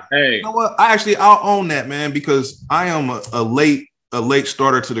episode. You know what? I'll own that, man, because I am a late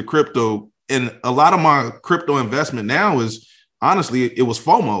starter to the crypto, and a lot of my crypto investment now is honestly, it was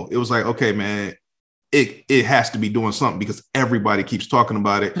FOMO. It was like, okay, man, it has to be doing something because everybody keeps talking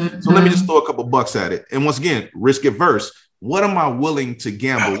about it. So let me just throw a couple bucks at it. And once again, risk adverse. What am I willing to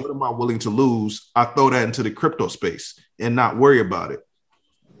gamble? What am I willing to lose? I throw that into the crypto space and not worry about it.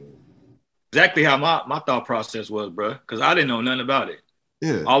 Exactly how my thought process was, bro, because I didn't know nothing about it.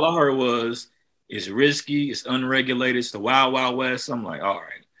 Yeah. All I heard was it's risky, it's unregulated, it's the wild, wild west. I'm like, all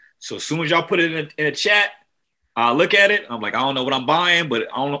right. So as soon as y'all put it in a chat, I look at it. I'm like, I don't know what I'm buying, but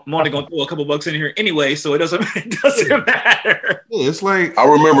I'm only going to throw a couple bucks in here anyway, so it doesn't matter. Yeah, it's like I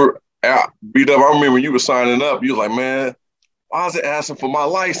remember, B-Dub, I remember when you were signing up, you was like, man, why is it asking for my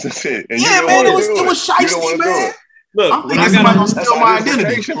license? And yeah, man, it was shiesty, man. Look, when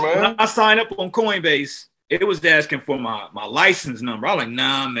I signed up on Coinbase, it was asking for my license number. I was like,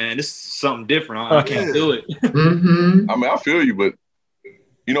 nah, man, this is something different. I can't do it. I mean, I feel you, but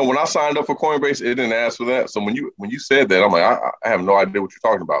when I signed up for Coinbase, it didn't ask for that. So when you said that, I'm like, I have no idea what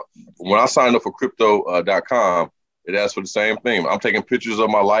you're talking about. But when I signed up for crypto.com, it asked for the same thing. I'm taking pictures of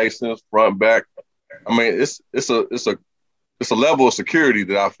my license, front, back. I mean, it's a level of security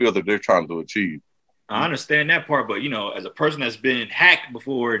that I feel that they're trying to achieve. I understand that part, but as a person that's been hacked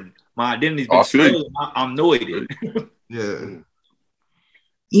before and my identity's been stolen, I'm annoyed. Yeah.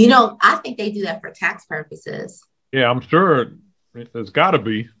 I think they do that for tax purposes. Yeah, I'm sure there's got to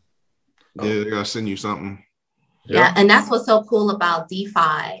be. Yeah, they got to send you something. Yeah, and that's what's so cool about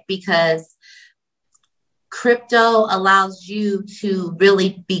DeFi, because crypto allows you to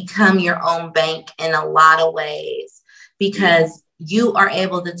really become your own bank in a lot of ways, because you are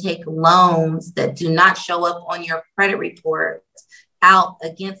able to take loans that do not show up on your credit report out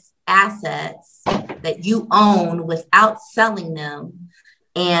against assets that you own without selling them,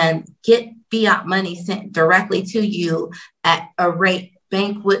 and get fiat money sent directly to you at a rate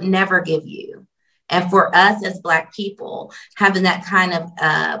bank would never give you. And for us as Black people, having that kind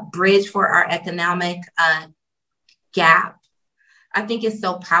of bridge for our economic gap, I think is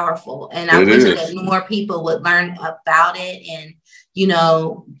so powerful. And I wish that more people would learn about it and,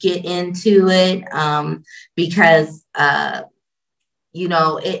 get into it, because,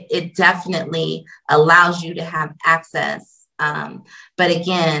 it definitely allows you to have access. But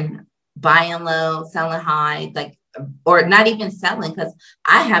again, buying low, selling high, or not even selling, because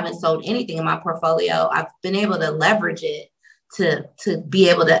I haven't sold anything in my portfolio. I've been able to leverage it to be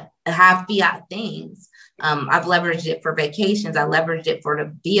able to have fiat things. I've leveraged it for vacations. I leveraged it for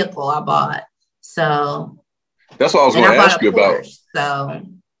the vehicle I bought. So that's what I was going to ask you about. So,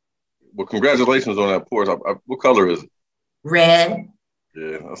 well, congratulations on that Porsche. What color is it? Red.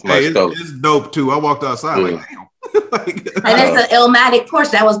 Yeah, that's nice color. It's dope too. I walked outside like, damn. And it's an Illmatic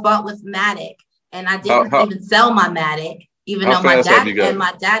Porsche that was bought with Matic, and I didn't even sell my Matic, even though my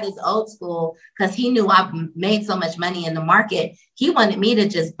dad is old school, because he knew I made so much money in the market. He wanted me to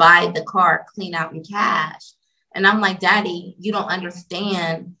just buy the car clean out in cash, and I'm like, Daddy, you don't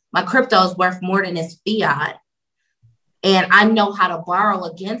understand. My crypto is worth more than its fiat, and I know how to borrow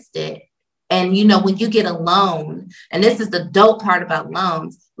against it. And, when you get a loan, and this is the dope part about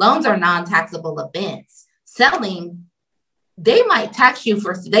loans are non-taxable events. Selling, they might tax you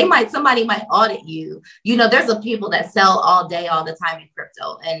somebody might audit you. There's a people that sell all day, all the time in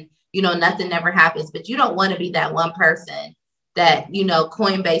crypto, and, nothing never happens, but you don't want to be that one person that,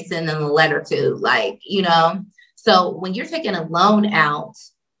 Coinbase sending a letter to, so when you're taking a loan out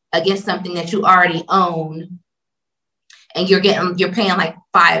against something that you already own, and you're paying like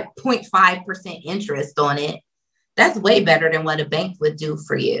 5.5% interest on it, that's way better than what a bank would do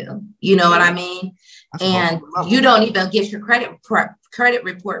for you. You know what I mean? That's and you don't even get your credit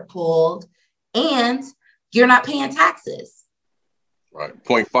report pulled, and you're not paying taxes. Right.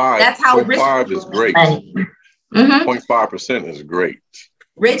 0.5. That's how 0.5 is great. 0.5% is great.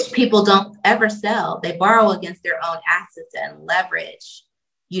 Rich people don't ever sell. They borrow against their own assets and leverage,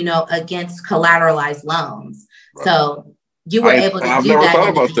 against collateralized loans. Right. So you were able to do that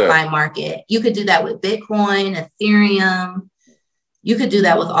in the DeFi market. You could do that with Bitcoin, Ethereum. You could do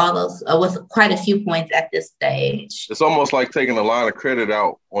that with all those, with quite a few coins at this stage. It's almost like taking a line of credit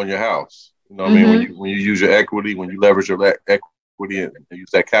out on your house. You know what I mean? When you use your equity, when you leverage your equity and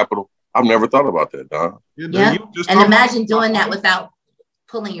use that capital. I've never thought about that, Don. Yeah. And imagine doing that without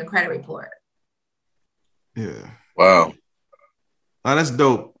pulling your credit report. Yeah. Wow. Oh, that's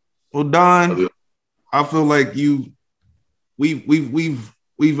dope. Well, Don, I feel like we've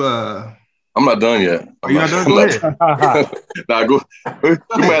I'm not done yet. Are you not done? Go ahead. Nah, go. We'd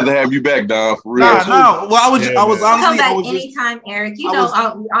rather have you back, Don, for real. No. Well, I was honestly. Come back anytime, Eric.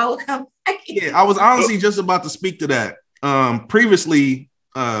 I will come back. Yeah, I was honestly just about to speak to that. Previously,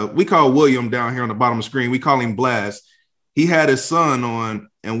 we call William down here on the bottom of the screen. We call him Blast. He had his son on,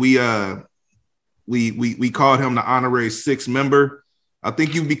 and we called him the honorary 6th member. I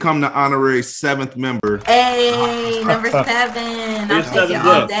think you've become the honorary 7th member. Hey, number 7. I'll take it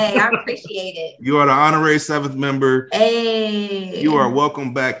all day. I appreciate it. You are the honorary 7th member. Hey. You are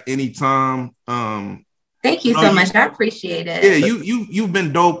welcome back anytime. Thank you so much. I appreciate it. Yeah, you've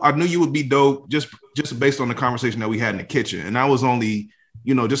been dope. I knew you would be dope just based on the conversation that we had in the kitchen. And that was only,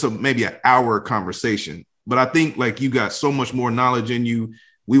 just maybe an hour conversation. But I think you got so much more knowledge in you.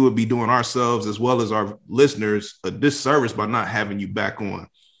 We would be doing ourselves as well as our listeners a disservice by not having you back on.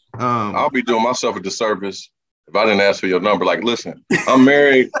 I'll be doing myself a disservice if I didn't ask for your number. Listen, I'm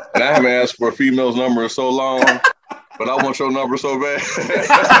married and I haven't asked for a female's number in so long, but I want your number so bad.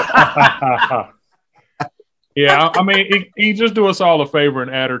 Yeah, I mean, he just do us all a favor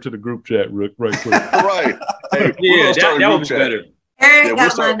and add her to the group chat right quick. Right. Hey, yeah, that would be better. Eric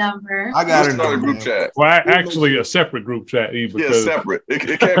got my number. I got a group chat. Well, actually, a separate group chat. Because, separate.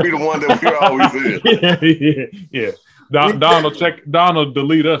 It can't be the one that we're always in. Yeah. Don will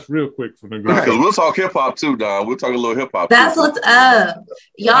delete us real quick from the group. Because we'll talk hip hop too, Don. We'll talk a little hip hop. That's what's up.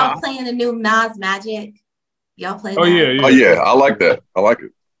 Y'all playing the new Nas Magic? Y'all play that? Oh yeah. I like that. I like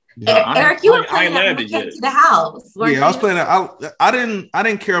it. Yeah, Eric, you were playing that when we came to the house. Yeah, I was playing that. I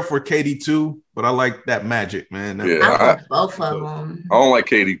didn't care for KD2, but I like that Magic, man. I like both of them. I don't like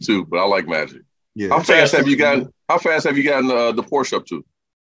KD2, but I like Magic. Yeah. How fast have you gotten the Porsche up to?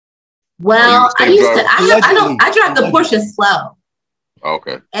 Well, I drive the Porsche slow.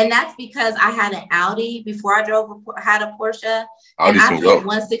 Okay. And that's because I had an Audi before I had a Porsche. And I did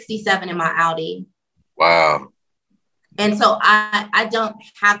 167 in my Audi. Wow. And so I don't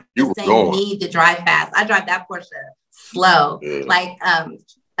have the same need to drive fast. I drive that Porsche slow. Yeah. Like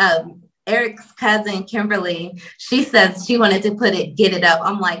Eric's cousin Kimberly, she says she wanted to get it up.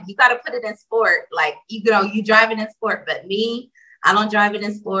 I'm like, you got to put it in sport. Like, you drive it in sport, but me, I don't drive it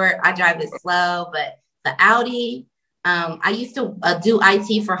in sport. I drive it slow. But the Audi, I used to do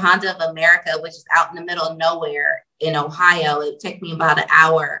IT for Honda of America, which is out in the middle of nowhere in Ohio. It took me about an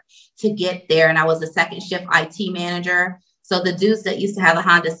hour to get there. And I was a second shift IT manager. So the dudes that used to have the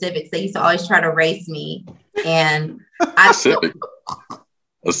Honda Civics, they used to always try to race me. And a Civic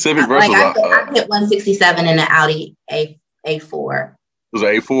versus I hit 167 in an Audi A4. It was an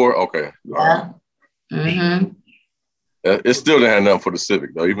A4? Okay. Yeah. Mm-hmm. It still didn't have nothing for the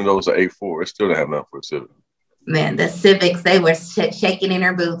Civic, though. Even though it's an A4, it still didn't have nothing for the Civic. Man, the Civics, they were shaking in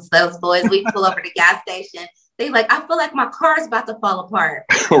their boots. Those boys, we pull over to the gas station. They like, I feel like my car's about to fall apart.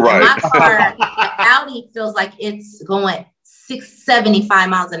 Right. And my car, the Audi feels like it's going 75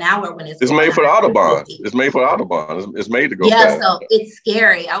 miles an hour when it's made for the Autobahn. It's made for the Autobahn. It's made to go fast. So it's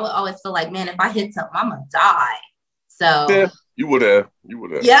scary. I would always feel like, man, if I hit something, I'm going to die. So yeah, you would have.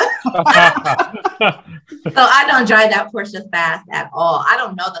 Yeah. So I don't drive that Porsche fast at all. I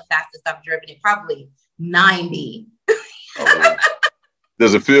don't know the fastest I've driven it, probably 90.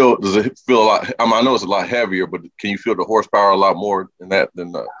 Does it feel a lot? I know it's a lot heavier, but can you feel the horsepower a lot more than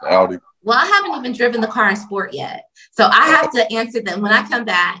the Audi? Well, I haven't even driven the car in sport yet. So I have to answer them. When I come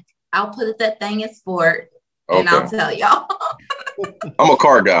back, I'll put that thing in sport and I'll tell y'all. I'm a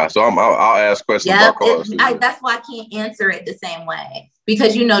car guy, so I'll ask questions about cars. That's why I can't answer it the same way.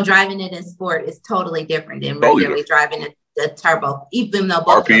 Because, driving it in sport is totally different than regularly driving the turbo, even though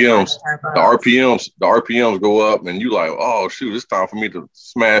both RPMs, the RPMs go up and you like, oh shoot, it's time for me to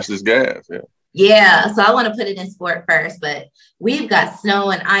smash this gas. Yeah, so I want to put it in sport first, but we've got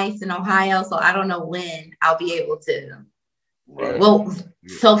snow and ice in Ohio, so I don't know when I'll be able to. Right. Well,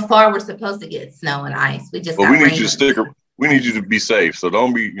 so far we're supposed to get snow and ice. We just we need you to stick. We need you to be safe, so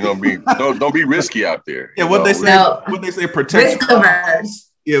don't be don't be risky out there. Yeah, what they say, protect. Risk averse.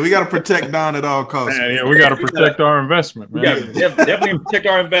 Yeah, we got to protect Don at all costs. Yeah, we got to protect our investment, man. Definitely protect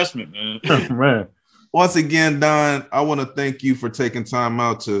our investment, man. Man. Once again, Don, I want to thank you for taking time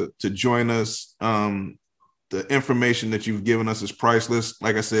out to join us. The information that you've given us is priceless.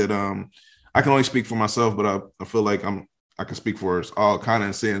 Like I said, I can only speak for myself, but I feel like I can speak for us all, kind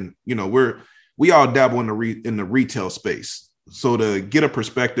of saying, we all dabble in the retail space. So to get a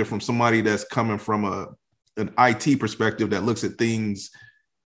perspective from somebody that's coming from an IT perspective that looks at things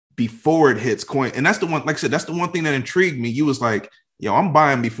before it hits coin. And that's the one, like I said, that's the one thing that intrigued me. You was like, I'm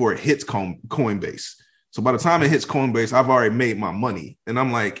buying before it hits Coinbase. So by the time it hits Coinbase, I've already made my money. And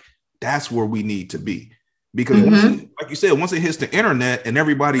I'm like, that's where we need to be. Because like you said, once it hits the internet and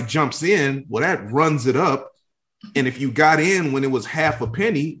everybody jumps in, well, that runs it up. And if you got in when it was half a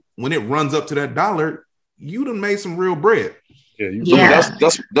penny, when it runs up to that $1, you done made some real bread. Yeah.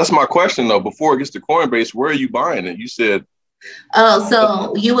 That's my question though. Before it gets to Coinbase, where are you buying it? You said, oh,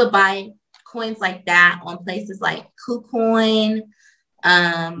 so you would buy coins like that on places like KuCoin.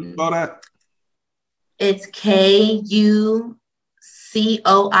 All that. It's KUCOIN.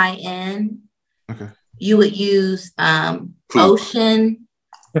 Okay. You would use Ocean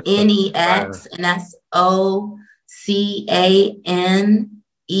NEX, and that's OCANEX.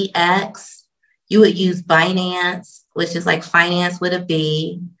 You would use Binance, which is like finance with a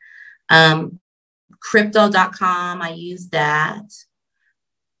B. Crypto.com, I use that.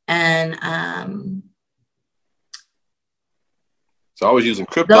 And so I was using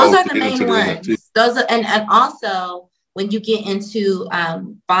crypto. Those are the main ones. Those are, and also when you get into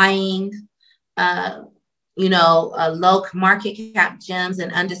buying low market cap gems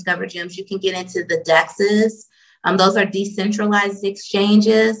and undiscovered gems, you can get into the DEXs. Those are decentralized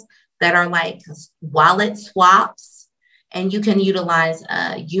exchanges that are like wallet swaps, and you can utilize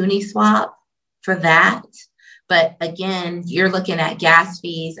Uniswap for that. But again, you're looking at gas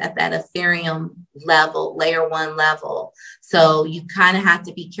fees at that Ethereum level, layer 1 level. So you kind of have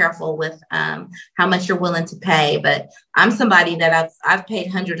to be careful with how much you're willing to pay. But I'm somebody that I've paid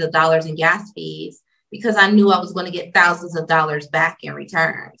hundreds of dollars in gas fees because I knew I was going to get thousands of dollars back in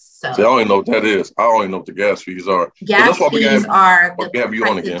returns. So see, I don't even know what that is. I don't even know what the gas fees are. Gas fees are the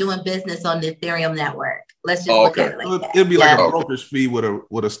price of doing business on the Ethereum network. Let's just look at it like that. It'd be like a broker's fee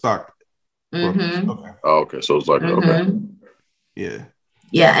with a stock. Mm-hmm. Okay. Oh, okay. So it's like okay. Yeah.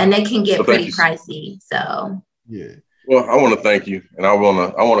 Yeah, and they can get pretty pricey. So yeah. Well, I want to thank you, and I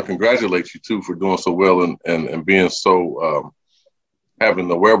want to congratulate you too for doing so well and being so having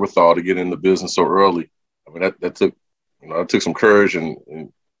the wherewithal to get in the business so early. I mean that took some courage and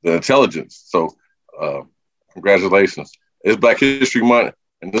the intelligence. So congratulations. It's Black History Month,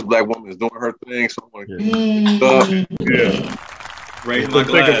 and this Black woman is doing her thing. So I want to yeah. Right, I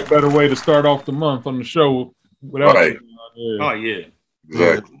think it's a better way to start off the month on the show without you. Oh yeah,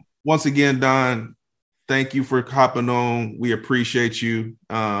 exactly. Once again, Don, thank you for hopping on. We appreciate you.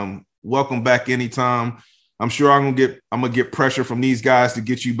 Welcome back anytime. I'm sure I'm gonna get pressure from these guys to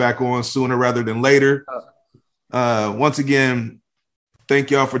get you back on sooner rather than later. Once again, thank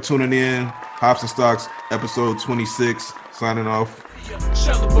y'all for tuning in. Hops and Stocks, episode 26. Signing off. We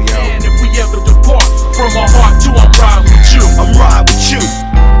out. If we ever depart from our heart to I'm riding with you. I'm riding with you.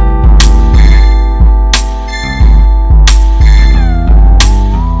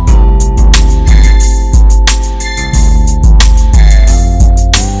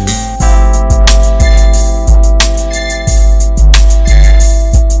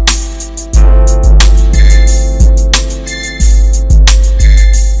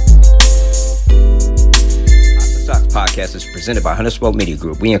 Podcast is presented by 100 Spoke Media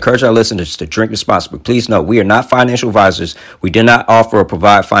Group. We encourage our listeners to drink responsibly. Please note, we are not financial advisors. We do not offer or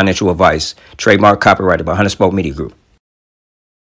provide financial advice. Trademark copyrighted by 100 Spoke Media Group.